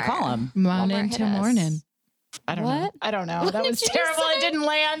 up, but really, Walmart. call them. Morning Walmart hit to us. morning. I don't know. What? I don't know. What That did was you just terrible. say? It didn't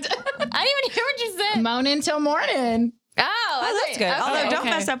land. I didn't even hear what you said. Moaning till morning. Oh, That's good. Although, Okay. don't Okay.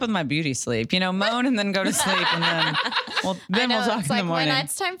 mess up with my beauty sleep. You know, moan and then go to sleep, and then I we'll know, talk it's in like the morning. when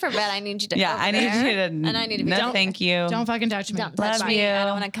it's time for bed, I need you to. Yeah, over I need there, you to. and I need to be. No, thank you. Don't fucking touch me. Don't touch Love me. you. I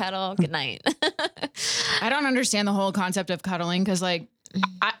don't want to cuddle. Good night. I don't understand the whole concept of cuddling because, like,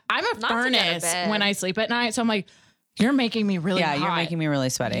 I'm a Not to go to furnace bed. when I sleep at night. So I'm like, you're making me really Yeah, hot. you're making me really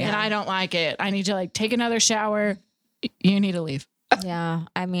sweaty. and I don't like it. I need to like take another shower. You need to leave. Yeah,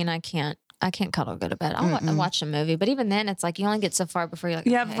 I mean, I can't cuddle, go to bed. I'll watch a movie, but even then, it's like you only get so far before you're like,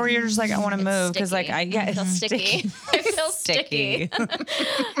 Yeah, okay. before you're just like, I want to It's move because, like, sticky. I I feel it's sticky. I feel sticky. Sticky.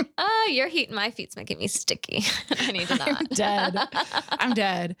 Oh, your heat in my feet's making me sticky. I need to not. Dead. I'm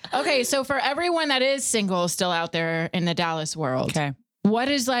dead. Okay, so for everyone that is single still out there in the Dallas world, Okay. what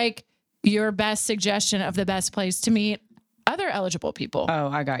is like your best suggestion of the best place to meet other eligible people? Oh,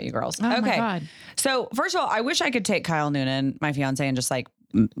 I got you, girls. Oh okay. my God. So first of all, I wish I could take Kyle Noonan, my fiance, and just like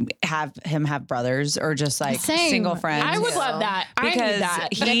have him have brothers or just like Same. single friends. I would love that. I Because need that.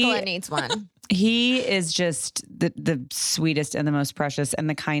 Nicola needs one. He is just the sweetest and the most precious and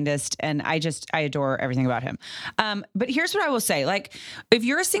the kindest. And I adore everything about him. But here's what I will say. Like, if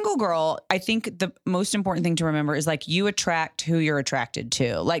you're a single girl, I think the most important thing to remember is like you attract who you're attracted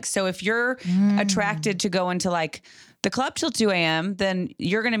to. Like, so if you're attracted to go into like the club till 2 a.m., then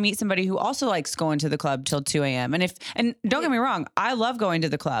you're going to meet somebody who also likes going to the club till 2 a.m. And don't get me wrong, I love going to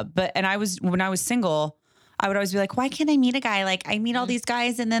the club, when I was single, I would always be like, why can't I meet a guy? Like I meet all these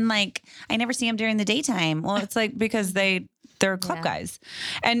guys and then like, I never see them during the daytime. Well, it's like, because they're club guys.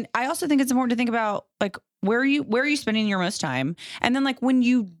 And I also think it's important to think about like, where are you spending your most time? And then like when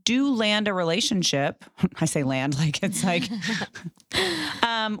you do land a relationship, I say land, like it's like,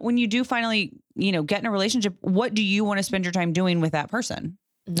 when you do finally, get in a relationship, what do you want to spend your time doing with that person?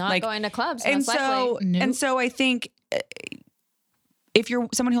 Not Like- going to clubs. And most likely. Nope. so I think if you're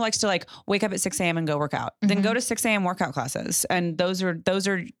someone who likes to like wake up at 6 a.m. and go work out, then go to 6 a.m. workout classes. And those are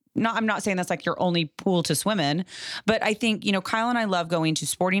not, I'm not saying that's like your only pool to swim in, but I think, Kyle and I love going to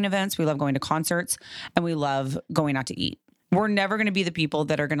sporting events. We love going to concerts and we love going out to eat. We're never going to be the people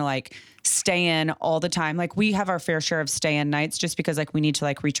that are going to like stay in all the time. Like we have our fair share of stay in nights just because like we need to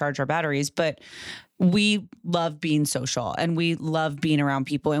like recharge our batteries, but we love being social and we love being around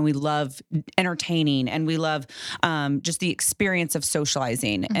people and we love entertaining and we love just the experience of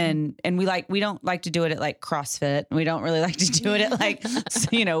socializing. And we don't like to do it at like CrossFit. We don't really like to do it at like,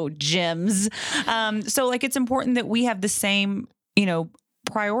 gyms. So like, it's important that we have the same,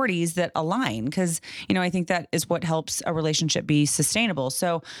 priorities that align because I think that is what helps a relationship be sustainable.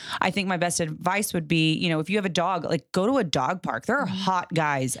 So I think my best advice would be if you have a dog, like go to a dog park. There are hot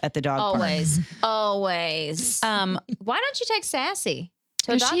guys at the dog park. Always. Why don't you take Sassy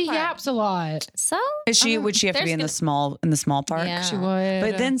to a dog She park? yaps a lot. So Would she have to be in the small park? Yeah. She would.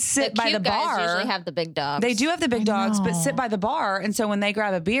 But then the sit by the cute guys bar. usually have the big dogs. They do have the big dogs, but know. sit by the bar. And so when they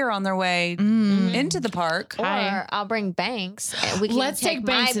grab a beer on their way into the park, Or Hi. I'll bring Banks. We can Let's take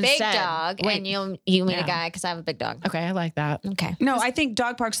Banks my big instead. dog, Wait. and you meet a guy because I have a big dog. Okay, I like that. Okay. no, I think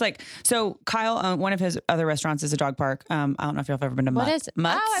dog parks like, so Kyle, one of his other restaurants is a dog park. I don't know if y'all have ever been to What Mutts. is it?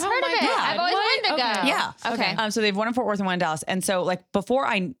 Mutts? Oh, I've Oh heard my of it. God. I've always What? wanted to go. Okay. Yeah. Okay. So they've one in Fort Worth and one in Dallas. And so like before before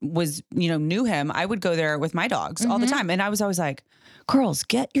I was, knew him, I would go there with my dogs all the time. And I was always like, girls,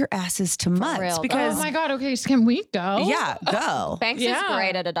 get your asses to Mutts real, because Oh my God. Okay. So can we go? yeah, go. Banks is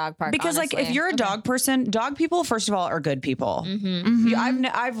great at a dog park. Because honestly. like if you're a dog person, dog people, first of all, are good people.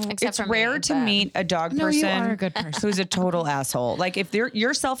 Except It's for me, rare to but- meet a dog No, person you are a good person. who's a total asshole. Like if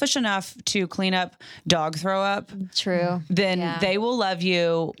you're selfish enough to clean up dog throw up, True. then Yeah. they will love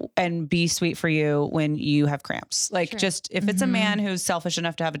you and be sweet for you when you have cramps. Like just if it's a man who's selfish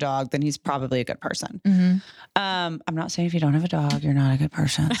enough to have a dog, then he's probably a good person. I'm not saying if you don't have a dog, you're not a good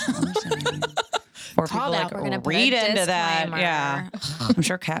person. I'm saying. Or people Called like out. We're gonna put a read into that. disclaimer. Yeah. I'm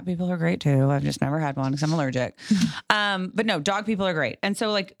sure cat people are great too. I've just never had one because I'm allergic. But no, dog people are great. And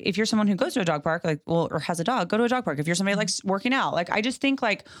so like if you're someone who goes to a dog park, or has a dog, go to a dog park. If you're somebody who likes working out, like I just think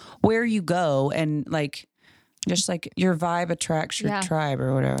like where you go and like just like your vibe attracts your tribe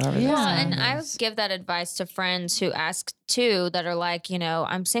or whatever. Well, and I would give that advice to friends who ask too, that are like,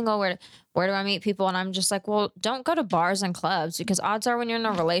 I'm single. Where do I meet people? And I'm just like, well, don't go to bars and clubs because odds are when you're in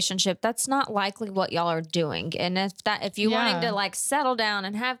a relationship, that's not likely what y'all are doing. And if you're wanting to like settle down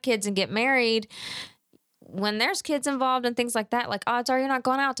and have kids and get married, when there's kids involved and things like that, like odds are you're not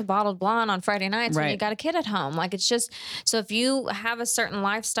going out to Bottled Blonde on Friday nights when you got a kid at home. Like it's just, so if you have a certain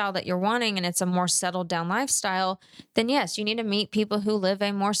lifestyle that you're wanting and it's a more settled down lifestyle, then yes, you need to meet people who live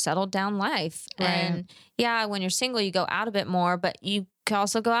a more settled down life. Right. And yeah, when you're single, you go out a bit more, but you can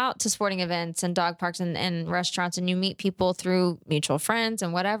also go out to sporting events and dog parks and restaurants and you meet people through mutual friends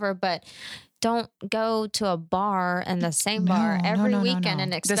and whatever, but don't go to a bar and the same bar every weekend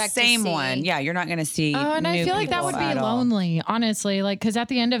and the expect same to see one. Yeah, you're not going to see. Oh, and I new feel like that people would be at all. lonely, honestly. Like, because at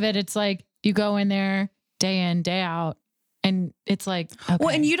the end of it, it's like you go in there day in, day out, and it's like, okay. Well,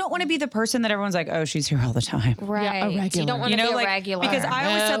 and you don't want to be the person that everyone's like, oh, she's here all the time. Right. Yeah, a You regular. don't want to be a like, regular. because I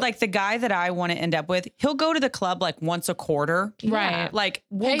always No. said like the guy that I want to end up with, he'll go to the club like once a quarter. Right. Like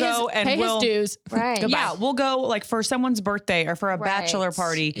we'll pay go his, and pay we'll his dues. Right. Goodbye. yeah, we'll go like for someone's birthday or for a bachelor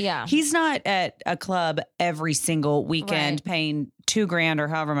party. Yeah. He's not at a club every single weekend Right. paying $2,000 or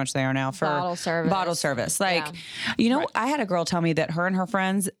however much they are now for Bottle service. Like, I had a girl tell me that her and her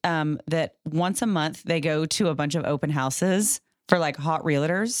friends, that once a month they go to a bunch of open houses for like hot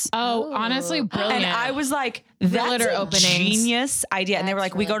realtors. Oh, honestly, brilliant. And I was like, that's Realtor a openings. genius idea. And they were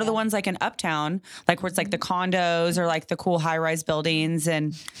That's like, we go really to the good. ones like in Uptown, like where it's like the condos or like the cool high rise buildings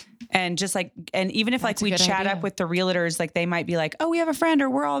and just like, and even if like That's a we good chat idea. up with the realtors, like they might be like, oh, we have a friend or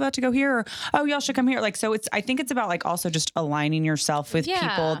we're all about to go here. Or, oh, y'all should come here. Like, so I think it's about like also just aligning yourself with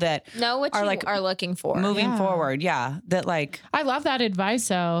people that know what are you like are looking for. moving Yeah. forward. Yeah. That like, I love that advice,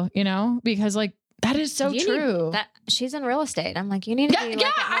 though, because like that is so You true. need that she's in real estate. I'm like, you need to yeah, be yeah,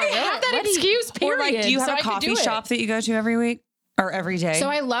 like at more I real- have that what do you- excuse, period. or like, do you have so a I could coffee do it. shop that you go to every week or every day? So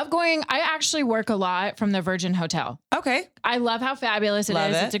I love going. I actually work a lot from the Virgin Hotel. okay. I love how fabulous it Love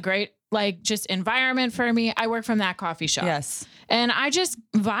is. it. It's a great just environment for me. I work from that coffee shop. Yes. And I just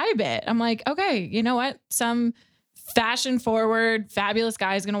vibe it. I'm like, okay, you know what? Some fashion forward, fabulous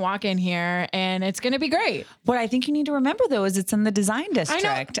guy is going to walk in here and it's going to be great. What I think you need to remember though is it's in the design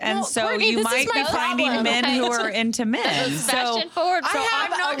district, and Well, so Courtney, you this is might be my finding problem, men right? who are into men. Fashion forward. I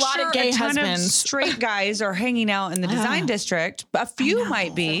have I'm not a lot sure of gay a ton husbands. of straight guys are hanging out in the design district. A few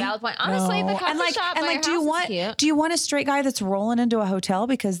might be. Valid point. Honestly, the No. coffee shop by your do you house want is cute. do you want a straight guy that's rolling into a hotel,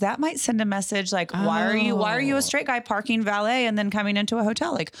 because that might send a message like why are you a straight guy parking valet and then coming into a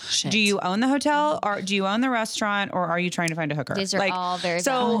hotel? Like, do you own the hotel or do you own the restaurant or are you trying to find a hooker? These are like, all very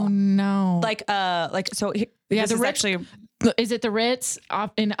so valid. Oh no. so Yeah, this the is Ritz- actually Is it the Ritz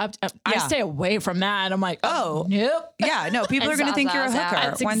up in up? I Yeah. stay away from that. I'm like, Oh. nope. yeah, no, people And are going to think you're a Zaza's out. hooker.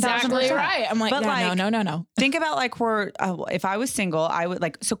 That's 1000%. exactly right. I'm like, But yeah, like, no. think about like if I was single, I would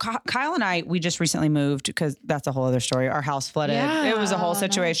like, so Kyle and I, we just recently moved because that's a whole other story. Our house flooded. Yeah. It was a whole Oh, no.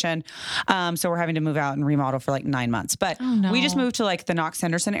 situation. So we're having to move out and remodel for like 9 months, but no. we just moved to like the Knox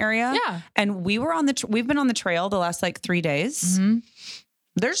Henderson area. Yeah. And we were we've been on the trail the last like 3 days.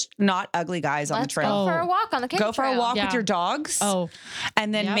 There's not ugly guys on the Let's trail. go for a walk on the Go for a walk Yeah. with your dogs. Oh.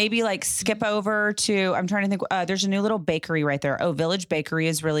 And then Yep. maybe like skip over to, I'm trying to think, there's a new little bakery right there. Oh, Village Bakery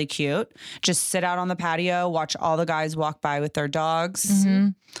is really cute. Just sit out on the patio, watch all the guys walk by with their dogs.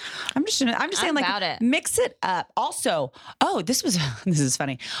 I'm just saying like about it. mix it up. Also, this is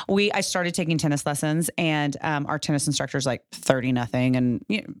funny. I started taking tennis lessons and our tennis instructor's like 30 nothing and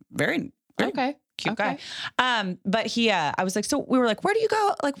very Okay. cute Okay. guy. But he, I was like, so we were like, where do you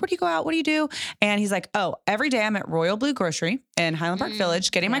go? Like, where do you go out? What do you do? And he's like, oh, every day I'm at Royal Blue Grocery in Highland Park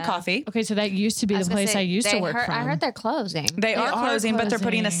Village getting my coffee. Okay, so that used to be I the was gonna place say, I used to they work heard- from. I heard they're closing. They are closing, but they're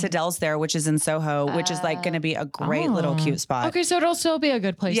putting a closing. Sidell's there, which is in Soho, which is like going to be a great little cute spot. Okay, so it'll still be a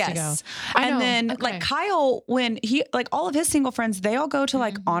good place to go. Yes. I know. And then Okay. like Kyle, when he, like all of his single friends, they all go to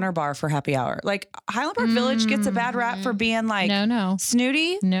like Honor Bar for happy hour. Like Highland Park Village gets a bad rap for being like no.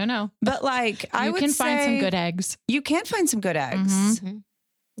 snooty. No. But like I You would can find some say good eggs. You can find some good eggs.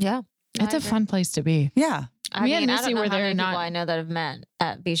 Yeah. It's a fun place to be. Yeah. Me and I Missy don't know were how there many not- people I know that have met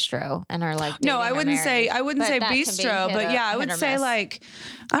at Bistro and are like, No, dating I or wouldn't say married. But say that can be bistro, hit but or- yeah, I hit would or say miss. like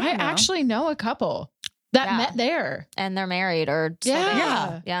I don't know. actually know a couple that Yeah. met there. and they're married or so Yeah. they-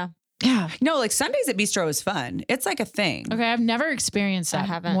 Yeah. yeah. Yeah. No, like Sundays at Bistro is fun. It's like a thing. Okay, I've never experienced I that.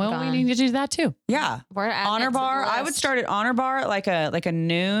 haven't Well, gone. we need to do that too. Yeah. We're adding Honor it to the Bar. I would list. start at Honor Bar at like a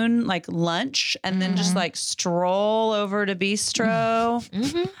noon like lunch, and then just like stroll over to Bistro.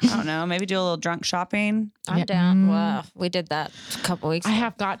 I don't know, maybe do a little drunk shopping. I'm Yeah. down. Well, we did that a couple weeks I ago.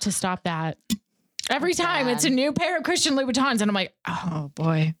 have got to stop that. Every time bad. it's a new pair of Christian Louboutins, and I'm like, oh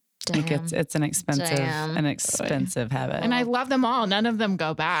boy. Like Damn. it's an expensive Damn. habit. And I love them all. None of them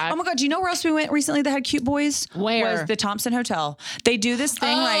go bad. Oh my God, do you know where else we went recently that had cute boys? Where? Was the Thompson Hotel. They do this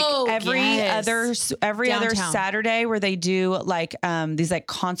thing Oh, like every yes. other Downtown. Saturday where they do like these like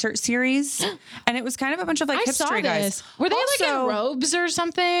concert series. And it was kind of a bunch of like I saw hipster guys. this. Were they like Also- in robes or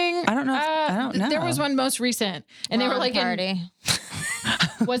something? I don't know if- I don't know. There was one most recent, and they were Wrong like party.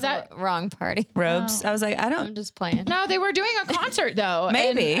 was that? Wrong party. Robes. I was like, I I'm don't just playing. No, they were doing a concert though.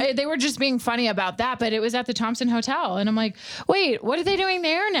 Maybe. And, they were just being funny about that, but it was at the Thompson Hotel, and I'm like, wait, what are they doing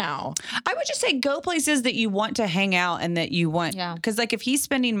there now? I would just say go places that you want to hang out and that you want. Yeah. Because like if he's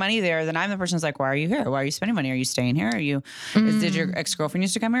spending money there, then I'm the person who's like, why are you here? Why are you spending money? Are you staying here? Are you? Did your ex-girlfriend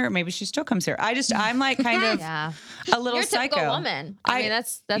used to come here? Or maybe she still comes here. I'm like kind of Yeah. a little You're a typical psycho. woman. I mean,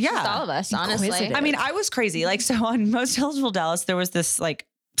 that's yeah. just all of us, honestly. Inquisitive. I mean, I was crazy. Like, so on Most Eligible Dallas, there was this like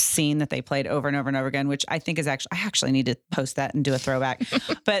scene that they played over and over and over again, which I think is actually, I actually need to post that and do a throwback.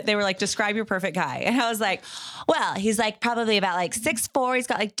 But they were like, describe your perfect guy. And I was like, well, he's like probably about like 6'4". He's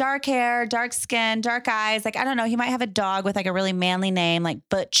got like dark hair, dark skin, dark eyes. Like, I don't know. He might have a dog with like a really manly name, like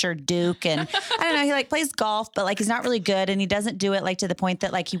Butch or Duke. And I don't know. He like plays golf, but like he's not really good. And he doesn't do it like to the point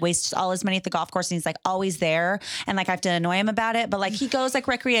that like he wastes all his money at the golf course and he's like always there. And like I have to annoy him about it. But like he goes like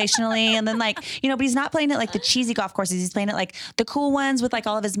recreationally and then like, you know, but he's not playing it like the cheesy golf courses. He's playing it like the cool ones with like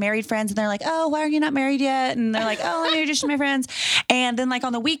all of his married friends. And they're like, oh, why are you not married yet? And they're like, oh, you're just my friends. And then like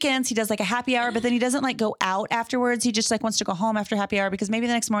on the weekends, he does like a happy hour, but then he doesn't like go out afterwards. He just like wants to go home after happy hour because maybe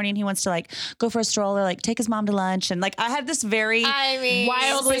the next morning he wants to like go for a stroll or like take his mom to lunch. And like I had this very I mean,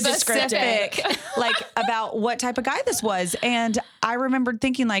 Wildly specific like about what type of guy this was. And I remembered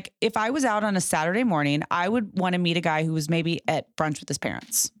thinking like if I was out on a Saturday morning, I would want to meet a guy who was maybe at brunch with his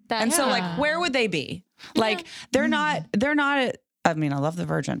parents. And so like where would they be? Like they're not I mean, I love the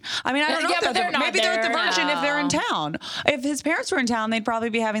Virgin. I mean, I don't know. Yeah, if but they're not maybe they're at the there. Virgin if they're in town. If his parents were in town, they'd probably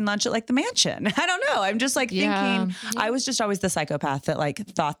be having lunch at like the mansion. I don't know. I'm just like thinking. I was just always the psychopath that like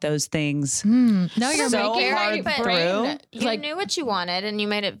thought those things. No, you're So making hard my through. brain. You Like, knew what you wanted and you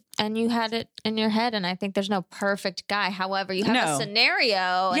made it and you had it in your head. And I think there's no perfect guy. However, you have No. a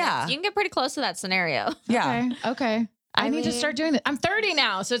scenario. And Yeah. you can get pretty close to that scenario. Yeah. okay. I need to mean- start doing that. I'm 30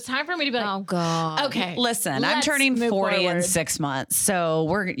 now, so it's time for me to be like, Oh, God. okay. Listen, I'm Let's turning move 40 in forward. 6 months,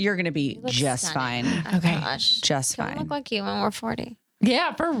 so you're going to be look just stunning. fine. Oh, Okay. Gosh. Just Can we fine. look like you when we're 40?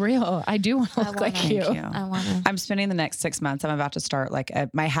 Yeah, for real. I do want to look like wanna- you. Thank you. I want to. I'm spending the next 6 months. I'm about to start like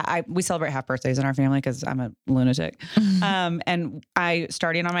we celebrate half birthdays in our family because I'm a lunatic. And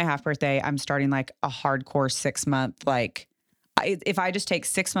starting on my half birthday, I'm starting like a hardcore 6 month, like if I just take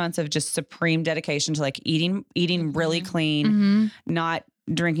 6 months of just supreme dedication to like eating really clean, not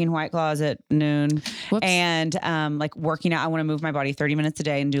drinking White Claws at noon, Whoops. and like working out. I want to move my body 30 minutes a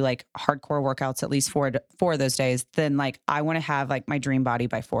day and do like hardcore workouts at least four of those days. Then like I want to have like my dream body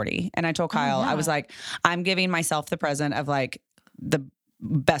by 40. And I told Kyle, I was like, I'm giving myself the present of like the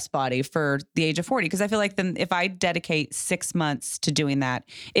best body for the age of 40. Cause I feel like then if I dedicate 6 months to doing that,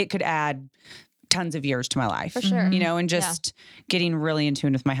 it could add tons of years to my life. For sure. You know, and just getting really in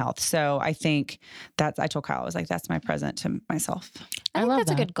tune with my health. So I think I told Kyle, I was like, that's my present to myself. I think love that's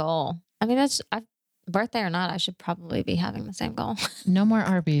that. a good goal. I mean, birthday or not, I should probably be having the same goal. No more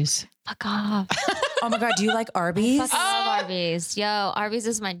Arby's. Fuck off. Oh my God. Do you like Arby's? Fucking love Arby's. Yo, Arby's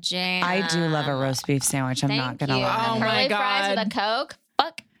is my jam. I do love a roast beef sandwich. I'm Thank not going to you. lie. Oh And my curly fries God. with a Coke.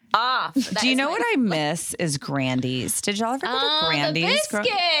 Fuck off. Do you know what I miss is Grandy's. Did y'all ever go to Grandy's? The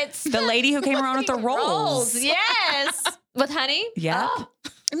biscuits. The lady who came around with the rolls. Yes. With honey? Yep. Oh,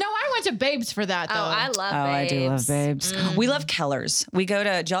 No, I went to Babes for that though. Oh, I love Oh, I Babes. do love Babes. We love Keller's. We go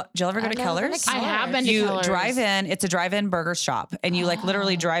to, do you ever go to Keller's? I have been to You Keller's. drive in, it's a drive-in burger shop, and you like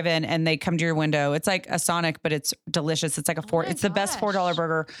literally drive in and they come to your window. It's like a Sonic, but it's delicious. It's like it's the best $4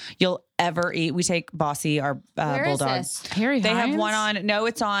 burger you'll ever eat. We take Bossy, our Where is bulldog. this? Harry They have Hines? one on, no,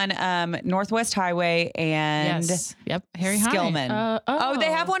 it's on Northwest Highway and Yes. Yep. Harry Hines. Skillman. Oh, they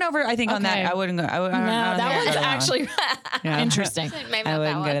have one over, I think, on Okay. that. I wouldn't go. I don't No, think that I'd one's go to that one. actually Yeah. interesting. Maybe I not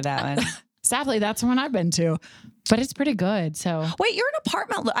wouldn't go to that one. Sadly, that's the one I've been to, but it's pretty good. So Wait, you're an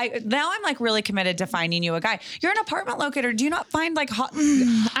apartment. Now I'm like really committed to finding you a guy. You're an apartment locator. Do you not find like hot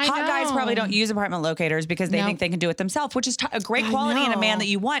guys know. probably don't use apartment locators because they Nope. think they can do it themselves, which is a great quality in a man know. that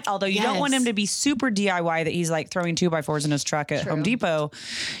you want. Although you don't want Yes. him to be super DIY that he's like throwing 2x4s in his truck at Home Depot.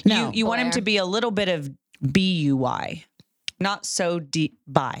 No. You want him Blair. to be a little bit of BUY. Not so deep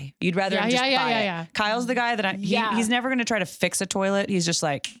buy. You'd rather him just buy it. yeah. Kyle's the guy that Yeah. he's never going to try to fix a toilet. He's just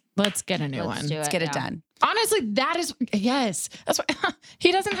like, let's get a new Let's one. do it. let's get it yeah. done. Honestly, that is yes. That's why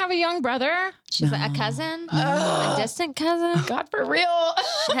he doesn't have a young brother. She's like a cousin, a distant cousin. God, for real.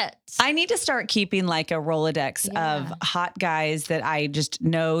 Shit. I need to start keeping like a Rolodex of hot guys that I just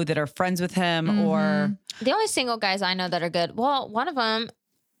know that are friends with him or The only single guys I know that are good. Well, one of them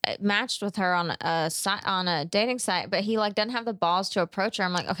matched with her on a dating site, but he like doesn't have the balls to approach her.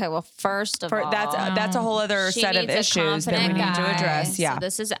 I'm like, okay, well, first of all, that's a whole other she set of needs a issues that we confident need to guy, address. Yeah. so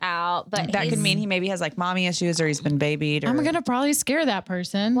this is out. But That could he's- mean he maybe has like mommy issues or he's been babied. Or, I'm gonna probably scare that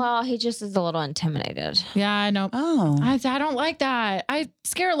person. Well, he just is a little intimidated. Yeah, I know. Oh. I don't like that. I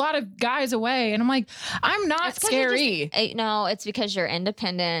scare a lot of guys away, and I'm like, I'm not It's 'cause you're scary. no, it's because you're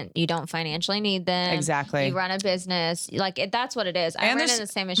independent. You don't financially need them. Exactly. You run a business. That's what it is. I And ran there's- into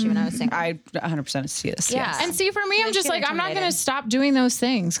the same issue when I was single. I 100% see this. Yeah. Yes. And see, for me, I'm They just get like, I'm not gonna intimidated. stop doing those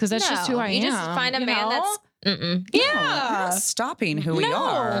things because that's just who I am. You just find a you man know? that's. Mm-mm. We're yeah. not stopping who we No.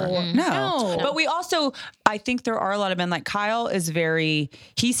 are. No. But we also, I think there are a lot of men like Kyle is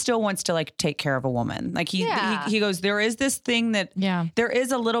he still wants to like take care of a woman. Like Yeah. he goes, there is this thing that, Yeah. there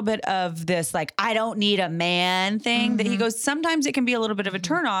is a little bit of this, like, I don't need a man thing that he goes, sometimes it can be a little bit of a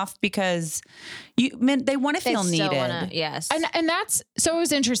turnoff because men, they want to They feel still needed. wanna- yes. And that's so it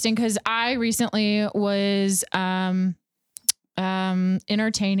was interesting because I recently was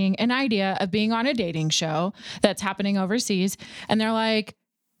entertaining an idea of being on a dating show that's happening overseas, and they're like,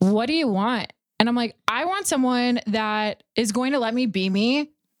 what do you want? And I'm like, I want someone that is going to let me be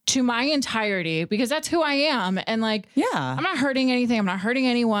me to my entirety because that's who I am. And like, Yeah. I'm not hurting anything. I'm not hurting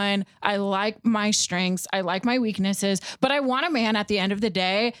anyone. I like my strengths. I like my weaknesses, but I want a man at the end of the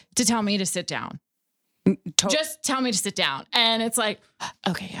day to tell me to sit down. Just tell me to sit down. And it's like,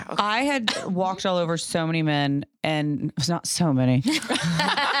 okay, yeah. Okay. I had walked all over so many men, and it was not so many.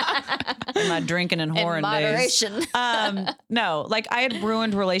 In my drinking and In whoring days. moderation. No, like I had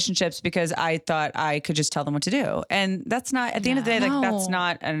ruined relationships because I thought I could just tell them what to do. And that's not, at the end of the day, like that's No.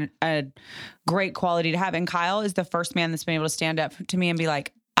 not a great quality to have. And Kyle is the first man that's been able to stand up to me and be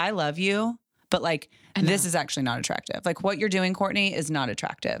like, I love you, but like, this is actually not attractive. Like what you're doing, Courtney, is not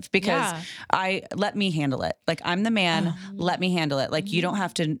attractive because let me handle it. Like I'm the man, let me handle it. Like you don't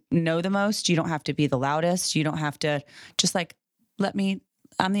have to know the most. You don't have to be the loudest. You don't have to just like,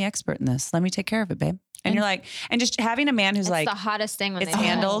 I'm the expert in this. Let me take care of it, babe. And you're like, and just having a man who's It's like, the hottest thing when it's they do that.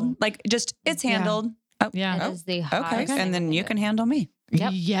 handled. Like just, it's handled. Oh, Yeah. It is the okay. hottest thing And then when you they can do handle me.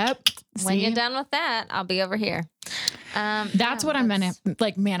 Yep. When See? you're done with that, I'll be over here. That's what I'm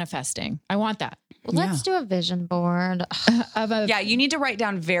manifesting. I want that. Let's do a vision board. Of a, Yeah, you need to write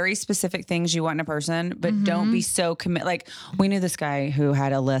down very specific things you want in a person, but don't be so commit. Like we knew this guy who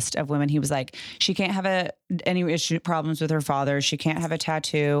had a list of women. He was like, she can't have any problems with her father. She can't have a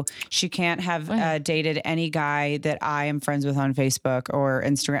tattoo. She can't have dated any guy that I am friends with on Facebook or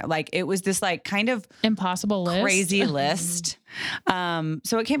Instagram. Like it was this like kind of impossible list. crazy list.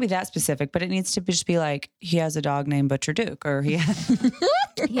 So it can't be that specific, but it needs to just be like he has a dog named Butcher Duke, or he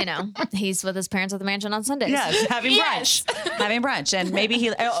He's with his parents at the mansion on Sundays. yes, having brunch, and maybe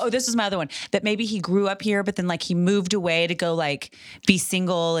this is my other one, that maybe he grew up here, but then like he moved away to go like be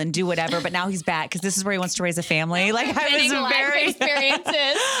single and do whatever, but now he's back because this is where he wants to raise a family. Like I was Life very,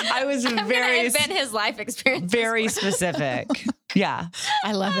 experiences. I was I'm very, gonna invent his life experience. very specific. Yeah,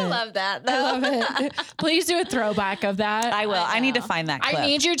 I love it. I love that. Though. I love it. Please do a throwback of that. I will. I need to find that clip. I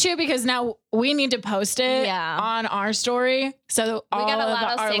need you to because now we need to post it Yeah. on our story. So We all got a of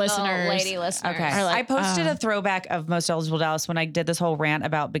lot of our single listeners. lady listeners. Okay. Are like, I posted a throwback of Most Eligible Dallas when I did this whole rant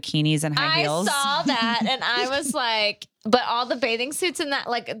about bikinis and high I heels. saw that and I was like, but all the bathing suits in that,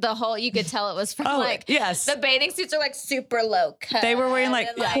 like the whole, you could tell it was from like, yes. the bathing suits are like super low cut. They were wearing like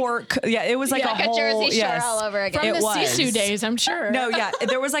and, pork. Yeah, it was like like a a whole Jersey Shore yes. all over again. From It the was. Sisu days, I'm sure. No, yeah,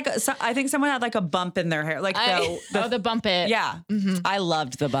 there was like I think someone had like a bump in their hair, like the bump it. yeah. I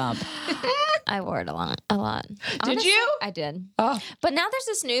loved the bump. I wore it a lot. Did you? I did. Oh, But now there's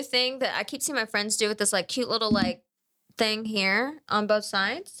this new thing that I keep seeing my friends do with this like cute little like thing here on both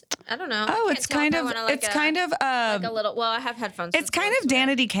sides. I don't know. Oh, it's kind of like a little. Well, I have headphones. it's kind of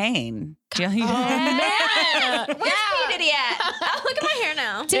Danity Kane. man. Where's Danity at? Oh, look at my hair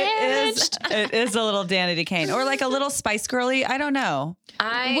now. It is a little Danity Kane or like a little Spice Girly. I don't know.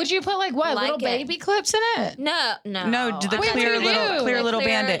 Would you put like what? like Little it. baby clips in it? No. No, the Wait, clear what do you do? little The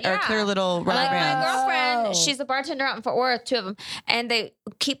clear- bandit or yeah. clear little rubber Like my bands. girlfriend, she's a bartender out in Fort Worth, two of them, and they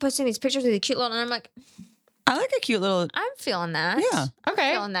keep posting these pictures of the cute little. And I'm like, I like a cute little. I'm feeling that. Yeah.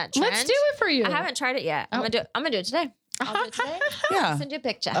 Okay. Feeling that Let's trend. do it for you. I haven't tried it yet. I'm gonna do it today. I'll do it today. Yeah. Send you a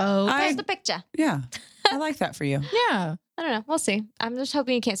picture. Oh, Post the picture. Yeah. I like that for you. yeah. I don't know. We'll see. I'm just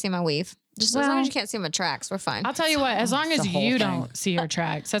hoping you can't see my weave. Just as long Well, as you can't see my tracks, we're fine. I'll tell you what, as long as the whole you thing. don't see your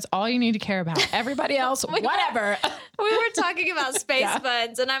tracks, that's all you need to care about. Everybody else, whatever. We were talking about space Yeah.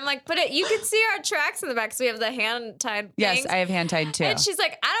 buds, and I'm like, but you can see our tracks in the back because we have the hand tied. Yes, I have hand tied too. And she's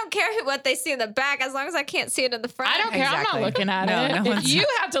like, I don't care what they see in the back as long as I can't see it in the front. I don't care. Exactly. I'm not looking at No, it. no if one's- you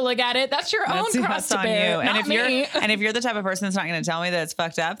have to look at it, that's your own cross to on bear. you. And not if me. you're the type of person that's not going to tell me that it's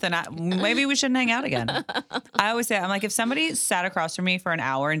fucked up, then maybe we shouldn't hang out again. I always say, I'm like, if somebody sat across from me for an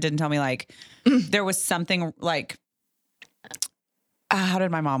hour and didn't tell me like there was something like, how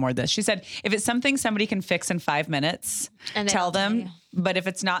did my mom word this? She said, if it's something somebody can fix in 5 minutes, And they tell don't tell them. you. But if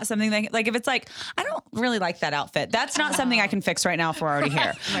it's not something they like, if it's like, I don't really like that outfit. That's not something I can fix right now if we're already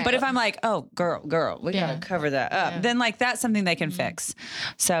here. But if I'm like, oh, girl, we Yeah. gotta cover that up, then like that's something they can fix.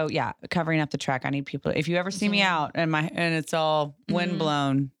 So yeah, covering up the track. I need people. If you ever see me out and it's all wind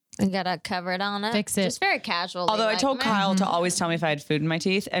blown. You gotta cover it on it. Fix it. Just very casual. Although I told Kyle to always tell me if I had food in my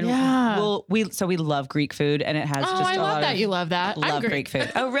teeth, and Yeah. we love Greek food, and it has Oh, just I a love lot that of you love that. I'm love Greek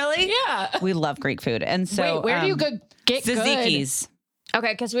food. Oh, really? Yeah. We love Greek food, and so Wait, where do you get good? Tzatziki's.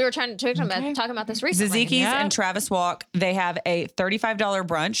 Okay, because we were talking about this recently. Tzatziki's Yeah. and Travis Walk, they have a $35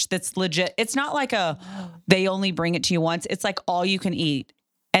 brunch that's legit. It's not like they only bring it to you once. It's like all you can eat.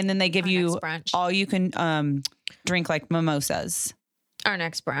 And then they give Our you next brunch. all you can drink like mimosas. Our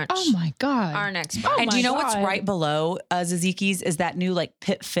next brunch. Oh my God. Our next brunch. And my do you know what's God. right below Tzatziki's is that new like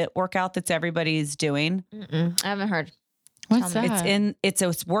Pit Fit workout that's everybody's doing. I haven't heard. What's Tell me. that? It's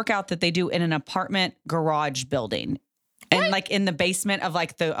a workout that they do in an apartment garage building. And like in the basement of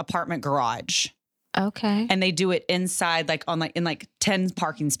like the apartment garage. Okay. And they do it inside like in 10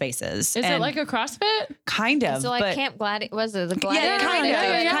 parking spaces. Is it And like a CrossFit? kind of? So like but Camp Gladiator, was it the Gladiator? yeah, kind of, They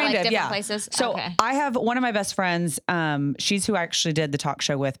do it in, kind like, of, different yeah. places. So okay. I have one of my best friends. She's who I actually did the talk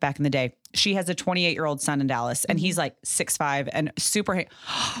show with back in the day. She has a 28-year-old son in Dallas, and he's like 6'5" and super.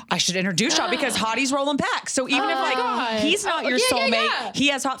 I should introduce y'all because hotties rolling back. So even if like God. he's not Oh, your yeah, yeah, soulmate, yeah. he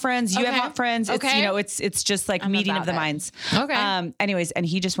has hot friends. You have Okay. hot friends. It's Okay. it's just like I'm meeting about of the it. minds. Okay. Anyways, and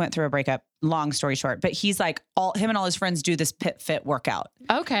he just went through a breakup. Long story short, but he's like him and all his friends do this Pit Fit workout,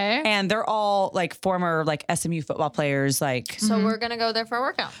 Okay. and they're all like former like SMU football players. Like So we're gonna go there for a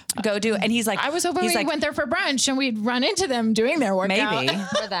workout. go do, and he's like, I was hoping he's we like, went there for brunch and we'd run into them doing their workout. maybe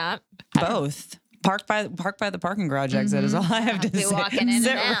For that. both. Park by the parking garage exit is all I have to Be say. walking in and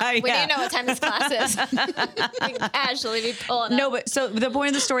Sit out. right, We yeah. need to know what time his class is. We can casually be pulling No, up. but so the point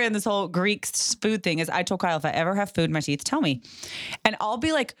of the story on this whole Greek food thing is I told Kyle if I ever have food in my teeth, tell me. And I'll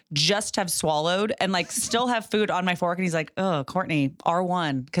be like, just have swallowed and like still have food on my fork. And he's like, oh, Courtney,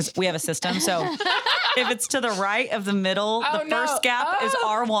 R1, because we have a system. So if it's to the right of the middle, Oh, the no. first gap is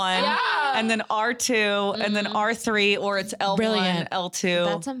R1 Yeah. and then R2 and then R3 or it's L1, Brilliant. L2,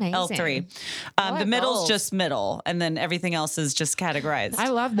 That's amazing. L3. What The middle's goals? just middle and then everything else is just categorized. I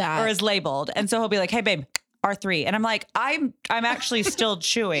love that. Or is labeled. And so he'll be like, hey, babe, R3. And I'm like, I'm actually still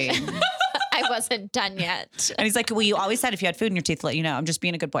chewing. I wasn't done yet. And he's like, well, you always said if you had food in your teeth, let you know. I'm just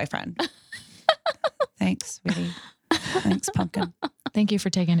being a good boyfriend. Thanks, sweetie. Thanks, pumpkin. Thank you for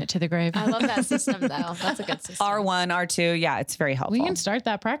taking it to the grave. I love that system though. That's a good system. R1, R2. Yeah, it's very helpful. We can start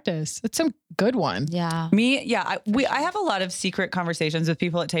that practice. It's a good one. Yeah. Me, yeah, I have a lot of secret conversations with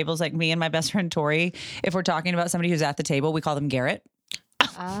people at tables, like me and my best friend Tori. If we're talking about somebody who's at the table, we call them Garrett.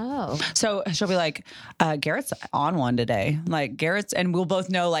 Oh. So she'll be like, Garrett's on one today. Like Garrett's, and we'll both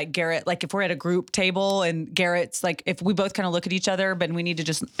know like Garrett, like if we're at a group table and Garrett's like, if we both kind of look at each other, but we need to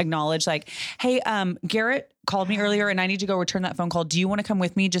just acknowledge like, hey, Garrett called me earlier and I need to go return that phone call. Do you want to come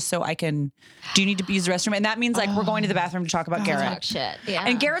with me just so I can, do you need to use the restroom? And that means like we're going to the bathroom to talk about Garrett. Talk shit. Yeah.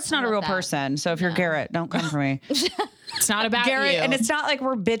 And Garrett's not a real person. So if you're Garrett, don't come for me. It's not about Garrett, you. and it's not like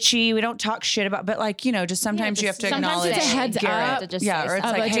we're bitchy. We don't talk shit about, but like, you know, just sometimes you have to sometimes acknowledge it's a heads Garrett. up. Just Yeah, say or it's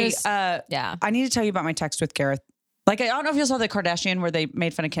something. like, but hey, just- Yeah. I need to tell you about my text with Gareth. Like, I don't know if you saw the Kardashian where they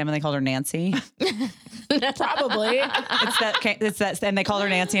made fun of Kim and they called her Nancy. Probably. It's that, and they called her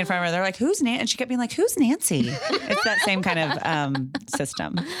Nancy in front of her. They're like, "Who's Nancy?" And she kept being like, "Who's Nancy?" It's that same kind of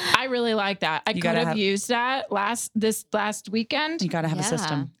system. I really like that. I could gotta have have- used that this last weekend. You got to have a Yeah.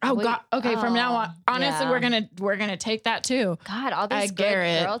 system. Oh God. Okay, from now on, honestly, yeah. we're gonna take that too. God, all these good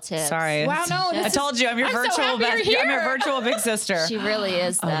Garrett. girl tips. Sorry. Wow, no, I this told you I'm your I'm so virtual happy you're I'm your here. virtual big sister. She really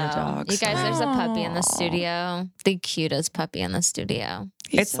is, though. Oh, the dog's You guys, there's a puppy in the studio. The cutest puppy in the studio.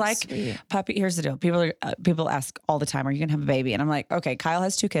 It's like puppy. Here's the deal. People ask all the time, "Are you gonna have a baby?" And I'm like, "Okay." Kyle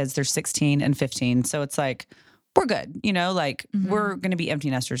has 2 kids. They're 16 and 15. So it's like we're good. You know, like we're gonna be empty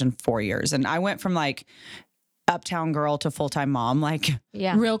nesters in 4 years. And I went from like uptown girl to full time mom, like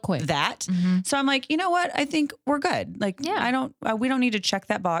Yeah. Real quick. that. So I'm like, you know what? I think we're good. Like, Yeah. I don't. We don't need to check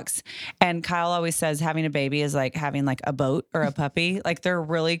that box. And Kyle always says having a baby is like having like a boat or a puppy. Like they're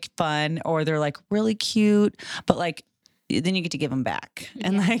really fun or they're like really cute, but like. Then you get to give them back,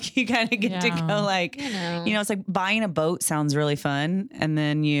 and like you kind of get to Yeah. go like, you know, it's like buying a boat sounds really fun, and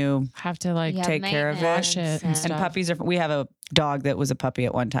then you Have to like Yeah, take care of it. wash it and and stuff. puppies are. We have a dog that was a puppy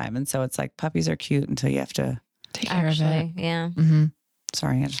at one time, and so it's like puppies are cute until you have to. Take care of it. Actually, yeah. Mm-hmm.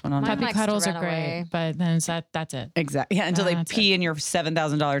 Sorry, I just went on. Mine that. Puppy likes to cuddles are run great, away. but then that's it. Exactly. Yeah, until they That's pee in your $7,000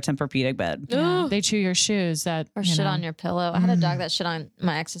 Tempur-Pedic bed. Yeah. They chew your shoes. That Or you shit know. on your pillow. I had a dog that shit on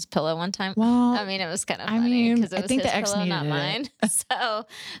my ex's pillow one time. Well, I mean, it was kind of I funny mean, because I it was think his the ex pillow, not needed mine. it. So,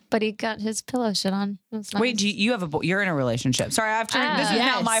 but he got his pillow shit on. It was nice. Wait, do you have you're in a relationship? Sorry, I've turned. This is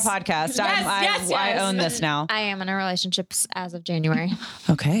now Yes. my podcast. I own this now. I am in a relationship as of January.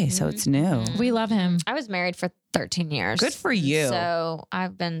 Okay, so it's new. we love him. I was married for 13 years. Good for you. So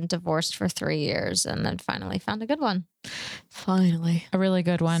I've been divorced for 3 years and then finally found a good one. Finally. A really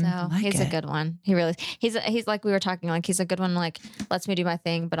good one. So like he's it. a good one. He really, he's like we were talking, like he's a good one, like lets me do my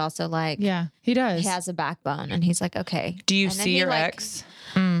thing, but also like Yeah, he does. he has a backbone and he's like, okay. Do you And then see he, your like, ex?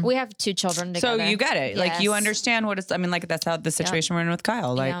 We have 2 children So together. you get it. Like you Yes. understand what it's. I mean, like that's how the situation we're in with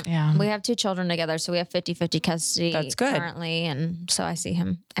Kyle. Like Yeah. We have 2 children together, so we have 50-50 custody That's good. currently. And so I see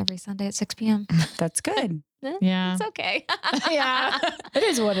him every Sunday at 6 p.m. that's good. Yeah. It's okay. Yeah. It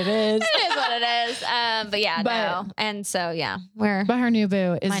is what it is. It is what it is. But yeah, But- no. And so, yeah, we're, But her new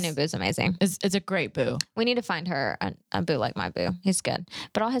boo is my new boo's amazing. is a great boo. We need to find her a boo like my boo. He's good.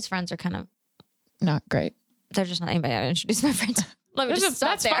 But all his friends are kind of, Not great. they're just not anybody I introduce my friends. Let me just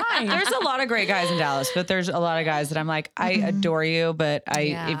stop that's there. fine. There's a lot of great guys in Dallas, but there's a lot of guys that I'm like, I adore you, but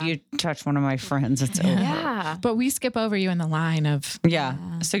Yeah. if you touch one of my friends, it's over. Yeah. But we skip over you in the line of Yeah.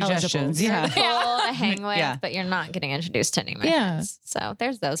 Suggestions. Eligible. Yeah. Cool to hang with, Yeah. but you're not getting introduced to any of my Yeah. friends. So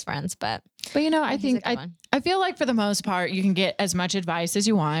there's those friends, but But you know, I he's a think good one. I feel like for the most part you can get as much advice as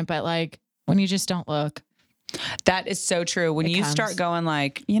you want, but like when you just don't look. That is so true. When It you comes. start going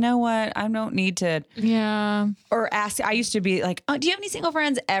like, you know what? I don't need to Yeah. or ask. I used to be like, oh, do you have any single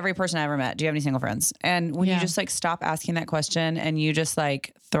friends? Every person I ever met, do you have any single friends? And when you Yeah. just like stop asking that question and you just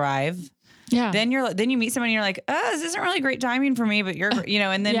like thrive, Yeah. then you meet someone and you're like, oh, this isn't really great timing for me, but you're, you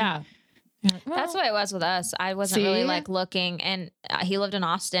know, and then yeah. That's what it was with us. I wasn't really See? like looking, and he lived in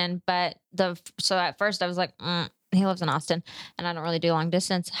Austin. But so at first I was like, he lives in Austin, and I don't really do long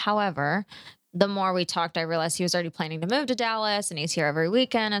distance. However, the more we talked, I realized he was already planning to move to Dallas, and he's here every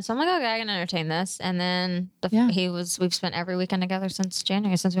weekend. And so I'm like, okay, I can entertain this. And then Yeah. we've spent every weekend together since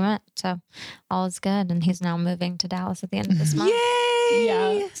January, since we met. So all is good, and he's now moving to Dallas at the end of this month. yay.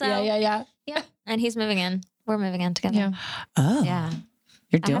 Yeah. So- Yeah. Yeah, and he's moving in. We're moving in together. Yeah. Oh, Yeah.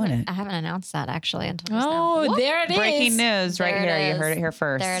 you're doing it. I haven't announced that actually until just now. Oh, there it is. Breaking news right There it here. You heard is. it here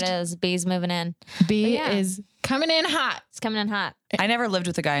first. There it is. B's moving in. B But yeah. is coming in hot. It's coming in hot. I never lived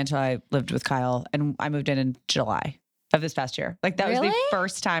with a guy until I lived with Kyle, and I moved in July of this past year. Like that was the Really?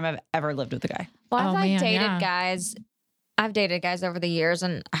 first time I've ever lived with a guy. Well, Oh, I've man, dated yeah. guys. I've dated guys over the years,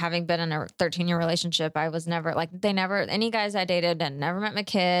 and having been in a 13-year relationship, I was never like any guys I dated and never met my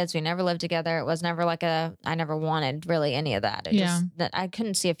kids. We never lived together. It was never like I never wanted really any of that. It Yeah. just that I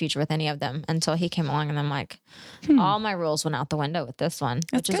couldn't see a future with any of them until he came along, and I'm like, all my rules went out the window with this one,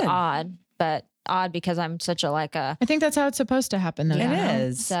 That's which is good. odd, but odd because I'm such a I think that's how it's supposed to happen though. It you know?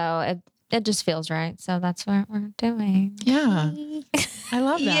 is. So it just feels right. So that's what we're doing. Yeah. I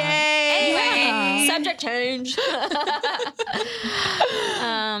love that. Anyway, Yeah. subject change.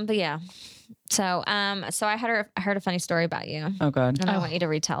 But yeah. So I heard a funny story about you, Oh God. and I want you to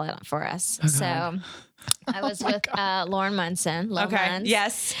retell it for us. Oh, So I was with Lauren Munson, Lil Okay. Muns,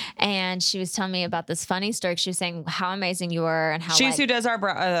 Yes. and she was telling me about this funny story. She was saying how amazing you were and how She's like, who does our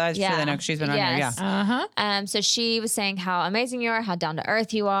I feel I know 'cause she's been on here. Yeah. Yes. Uh-huh. So she was saying how amazing you are, how down to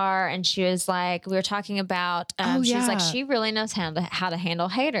earth you are, and she was like, we were talking about. She was like, yeah. she really knows how to handle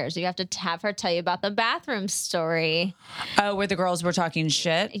haters. You have to have her tell you about the bathroom story. Oh, where the girls were talking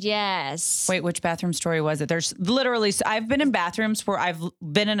shit. Yes. Wait, which bathroom story was it? There's literally, I've been in bathrooms where I've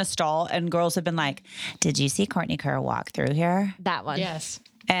been in a stall and girls have been like, "Did you see Courtney Kerr walk through here?" That one. Yes.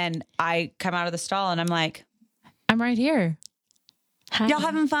 And I come out of the stall and I'm like, I'm right here. Hi. "Y'all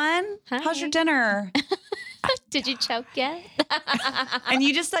having fun? Hi. How's your dinner?" Did you choke yet? And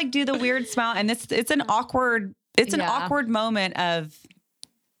you just like do the weird smile, and it's an awkward moment of.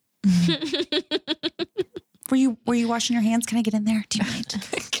 Were you washing your hands? Can I get in there? Do you mind?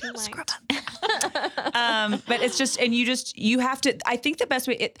 Scrub up. But it's just, and you have to, I think the best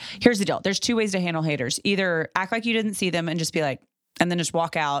way, here's the deal. There's two ways to handle haters. Either act like you didn't see them and just be like, and then just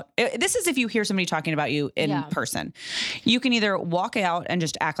walk out. This is if you hear somebody talking about you in person. You can either walk out and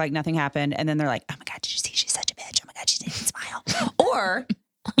just act like nothing happened. And then they're like, "Oh my God, did you see? She's such a bitch. Oh my God, she didn't smile." Or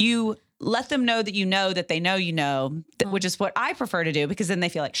you let them know that they know you know, which is what I prefer to do, because then they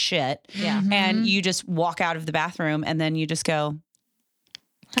feel like shit. Yeah. And you just walk out of the bathroom and then you just go,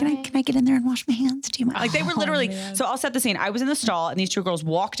 Can I get in there and wash my hands? Do you mind? Like they were literally, so I'll set the scene. I was in the stall and these two girls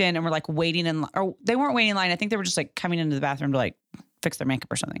walked in and were like waiting in, or they weren't waiting in line. I think they were just like coming into the bathroom to like fix their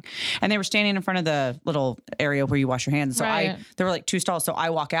makeup or something. And they were standing in front of the little area where you wash your hands. So Right. there were like two stalls. So I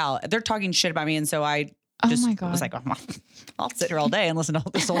walk out, they're talking shit about me. And so I just my God. was like, "Oh, I'll sit here all day and listen to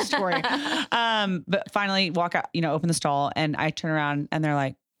this whole story." But finally walk out, open the stall and I turn around and they're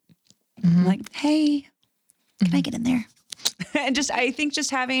like, I'm like, "Hey, can I get in there?" And I think just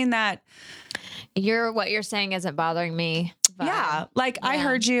having that, What you're saying isn't bothering me. vibe. yeah, like I Yeah.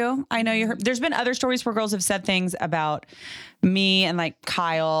 heard you. I know you heard. There's been other stories where girls have said things about me and like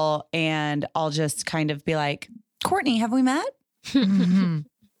Kyle, and I'll just kind of be like, "Courtney, have we met?" No.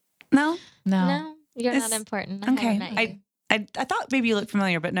 No. No, you're not It's- important. I haven't met you. I thought maybe you looked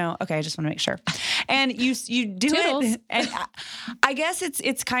familiar, but no. Okay, I just want to make sure. And you do Toodles. it, and I guess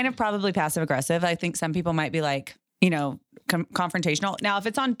it's kind of probably passive aggressive. I think some people might be like, confrontational. Now, if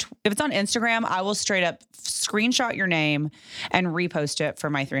it's on Instagram, I will straight up screenshot your name and repost it for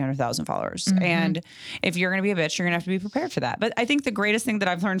my 300,000 followers. And if you're going to be a bitch, you're going to have to be prepared for that. But I think the greatest thing that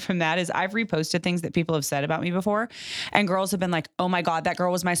I've learned from that is I've reposted things that people have said about me before, and girls have been like, "Oh my God, that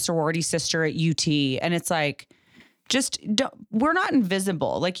girl was my sorority sister at UT," and it's like, we're not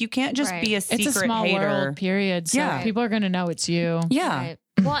invisible. Like you can't just Right. be a It's secret a small hater. world, period. So Yeah. people are going to know it's you. Yeah. Right.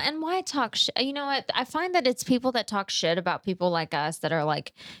 Well, and why talk shit? You know what? I find that it's people that talk shit about people like us that are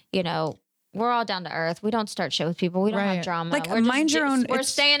like, we're all down to earth. We don't start shit with people. We don't Right. have drama. Like, we're mind your own- We're it's-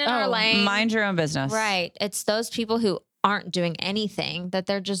 staying in our lane. Mind your own business. Right. It's those people who aren't doing anything that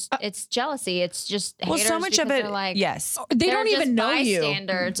they're just, it's jealousy. It's just Well, haters so much of because it, they're like, yes. They they're don't just even know you.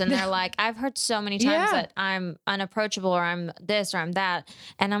 bystanders, and they're like, I've heard so many times Yeah. that I'm unapproachable or I'm this or I'm that.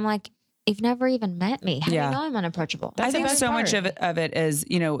 And I'm like, you've never even met me. How do Yeah. you know I'm unapproachable? That's I the think best so part. much of it is,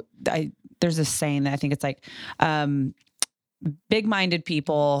 there's this saying that I think it's like, big-minded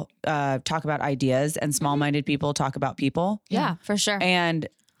people talk about ideas and small-minded people talk about people. Yeah, for sure. And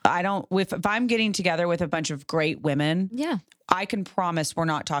if I'm getting together with a bunch of great women, yeah. I can promise we're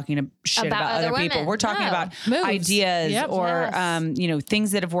not talking shit About about other other people. women. We're talking No. about Moves. ideas Yep. or, Yes.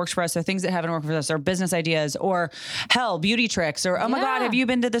 things that have worked for us or things that haven't worked for us or business ideas or hell, beauty tricks or, oh my God, Yeah. have you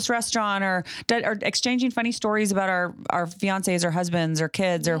been to this restaurant or exchanging funny stories about our fiancés or husbands or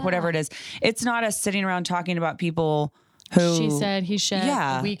kids or whatever it is. It's not us sitting around talking about people who She said, he said,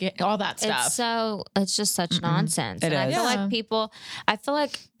 Yeah. we get all that stuff. It's just such nonsense. It and is. I feel Yeah.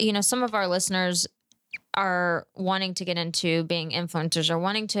 like some of our listeners are wanting to get into being influencers or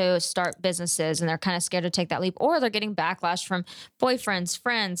wanting to start businesses, and they're kind of scared to take that leap, or they're getting backlash from boyfriends,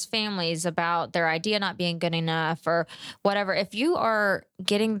 friends, families about their idea not being good enough or whatever. If you are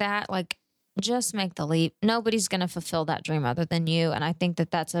getting that, like, just make the leap. Nobody's going to fulfill that dream other than you. And I think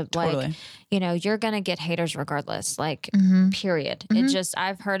that that's Totally. you're going to get haters regardless, like, period. Mm-hmm. It just,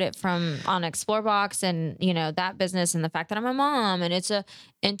 I've heard it on Explorebox and, that business and the fact that I'm a mom and it's a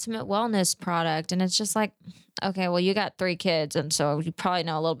intimate wellness product. And it's just like, okay, well, you got 3 kids. And so you probably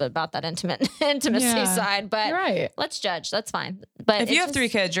know a little bit about that intimacy Yeah. side, but You're right. let's judge. That's fine. But If you have 3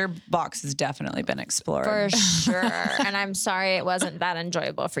 kids, your box has definitely been explored. for sure. And I'm sorry it wasn't that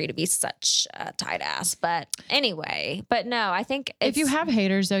enjoyable for you to be such a tight ass. But anyway, but no, I think If you have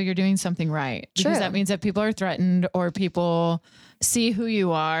haters, though, you're doing something right. Because True. that means that people are threatened or people see who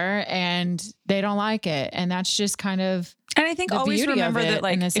you are and they don't like it. And that's just kind of And I think the always beauty of remember it that,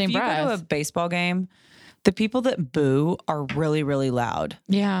 like, in the if same you go to a breath. baseball game, the people that boo are really, really loud.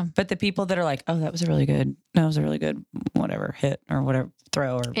 yeah. But the people that are like, oh, that was a really good whatever, hit or whatever,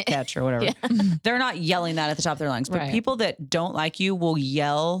 throw or catch or whatever. They're not yelling that at the top of their lungs. But Right. people that don't like you will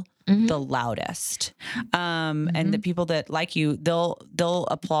yell the loudest. And the people that like you, they'll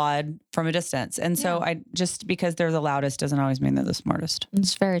applaud from a distance. And so I just, because they're the loudest doesn't always mean they're the smartest.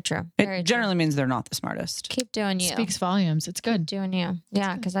 It's very true. Very It true. generally means they're not the smartest. Keep doing you. Speaks volumes. It's good. Doing you.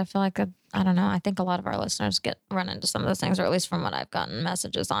 Yeah. Because I feel like, I don't know. I think a lot of our listeners run into some of those things, or at least from what I've gotten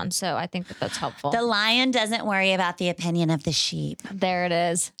messages on. So I think that's helpful. The lion doesn't worry about the opinion of the sheep. There it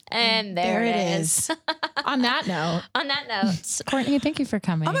is. And there it is. On that note, On that note, Courtney, thank you for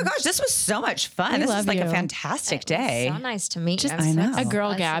coming. Oh my gosh, this was so much fun. We This love was like a you. fantastic day. so nice to meet you. I'm I so know. A excited.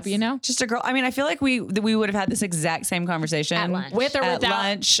 girl gab, you know? Just a girl. I mean, I feel like we would have had this exact same conversation At lunch. With or at without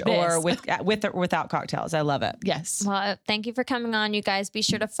lunch this. or with or without cocktails. I love it. Yes. Well, thank you for coming on. You guys be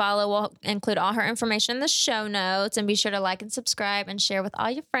sure to follow. We'll include all her information in the show notes, and be sure to like and subscribe and share with all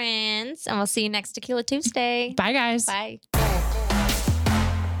your friends. And we'll see you next Tequila Tuesday. Bye, guys. Bye.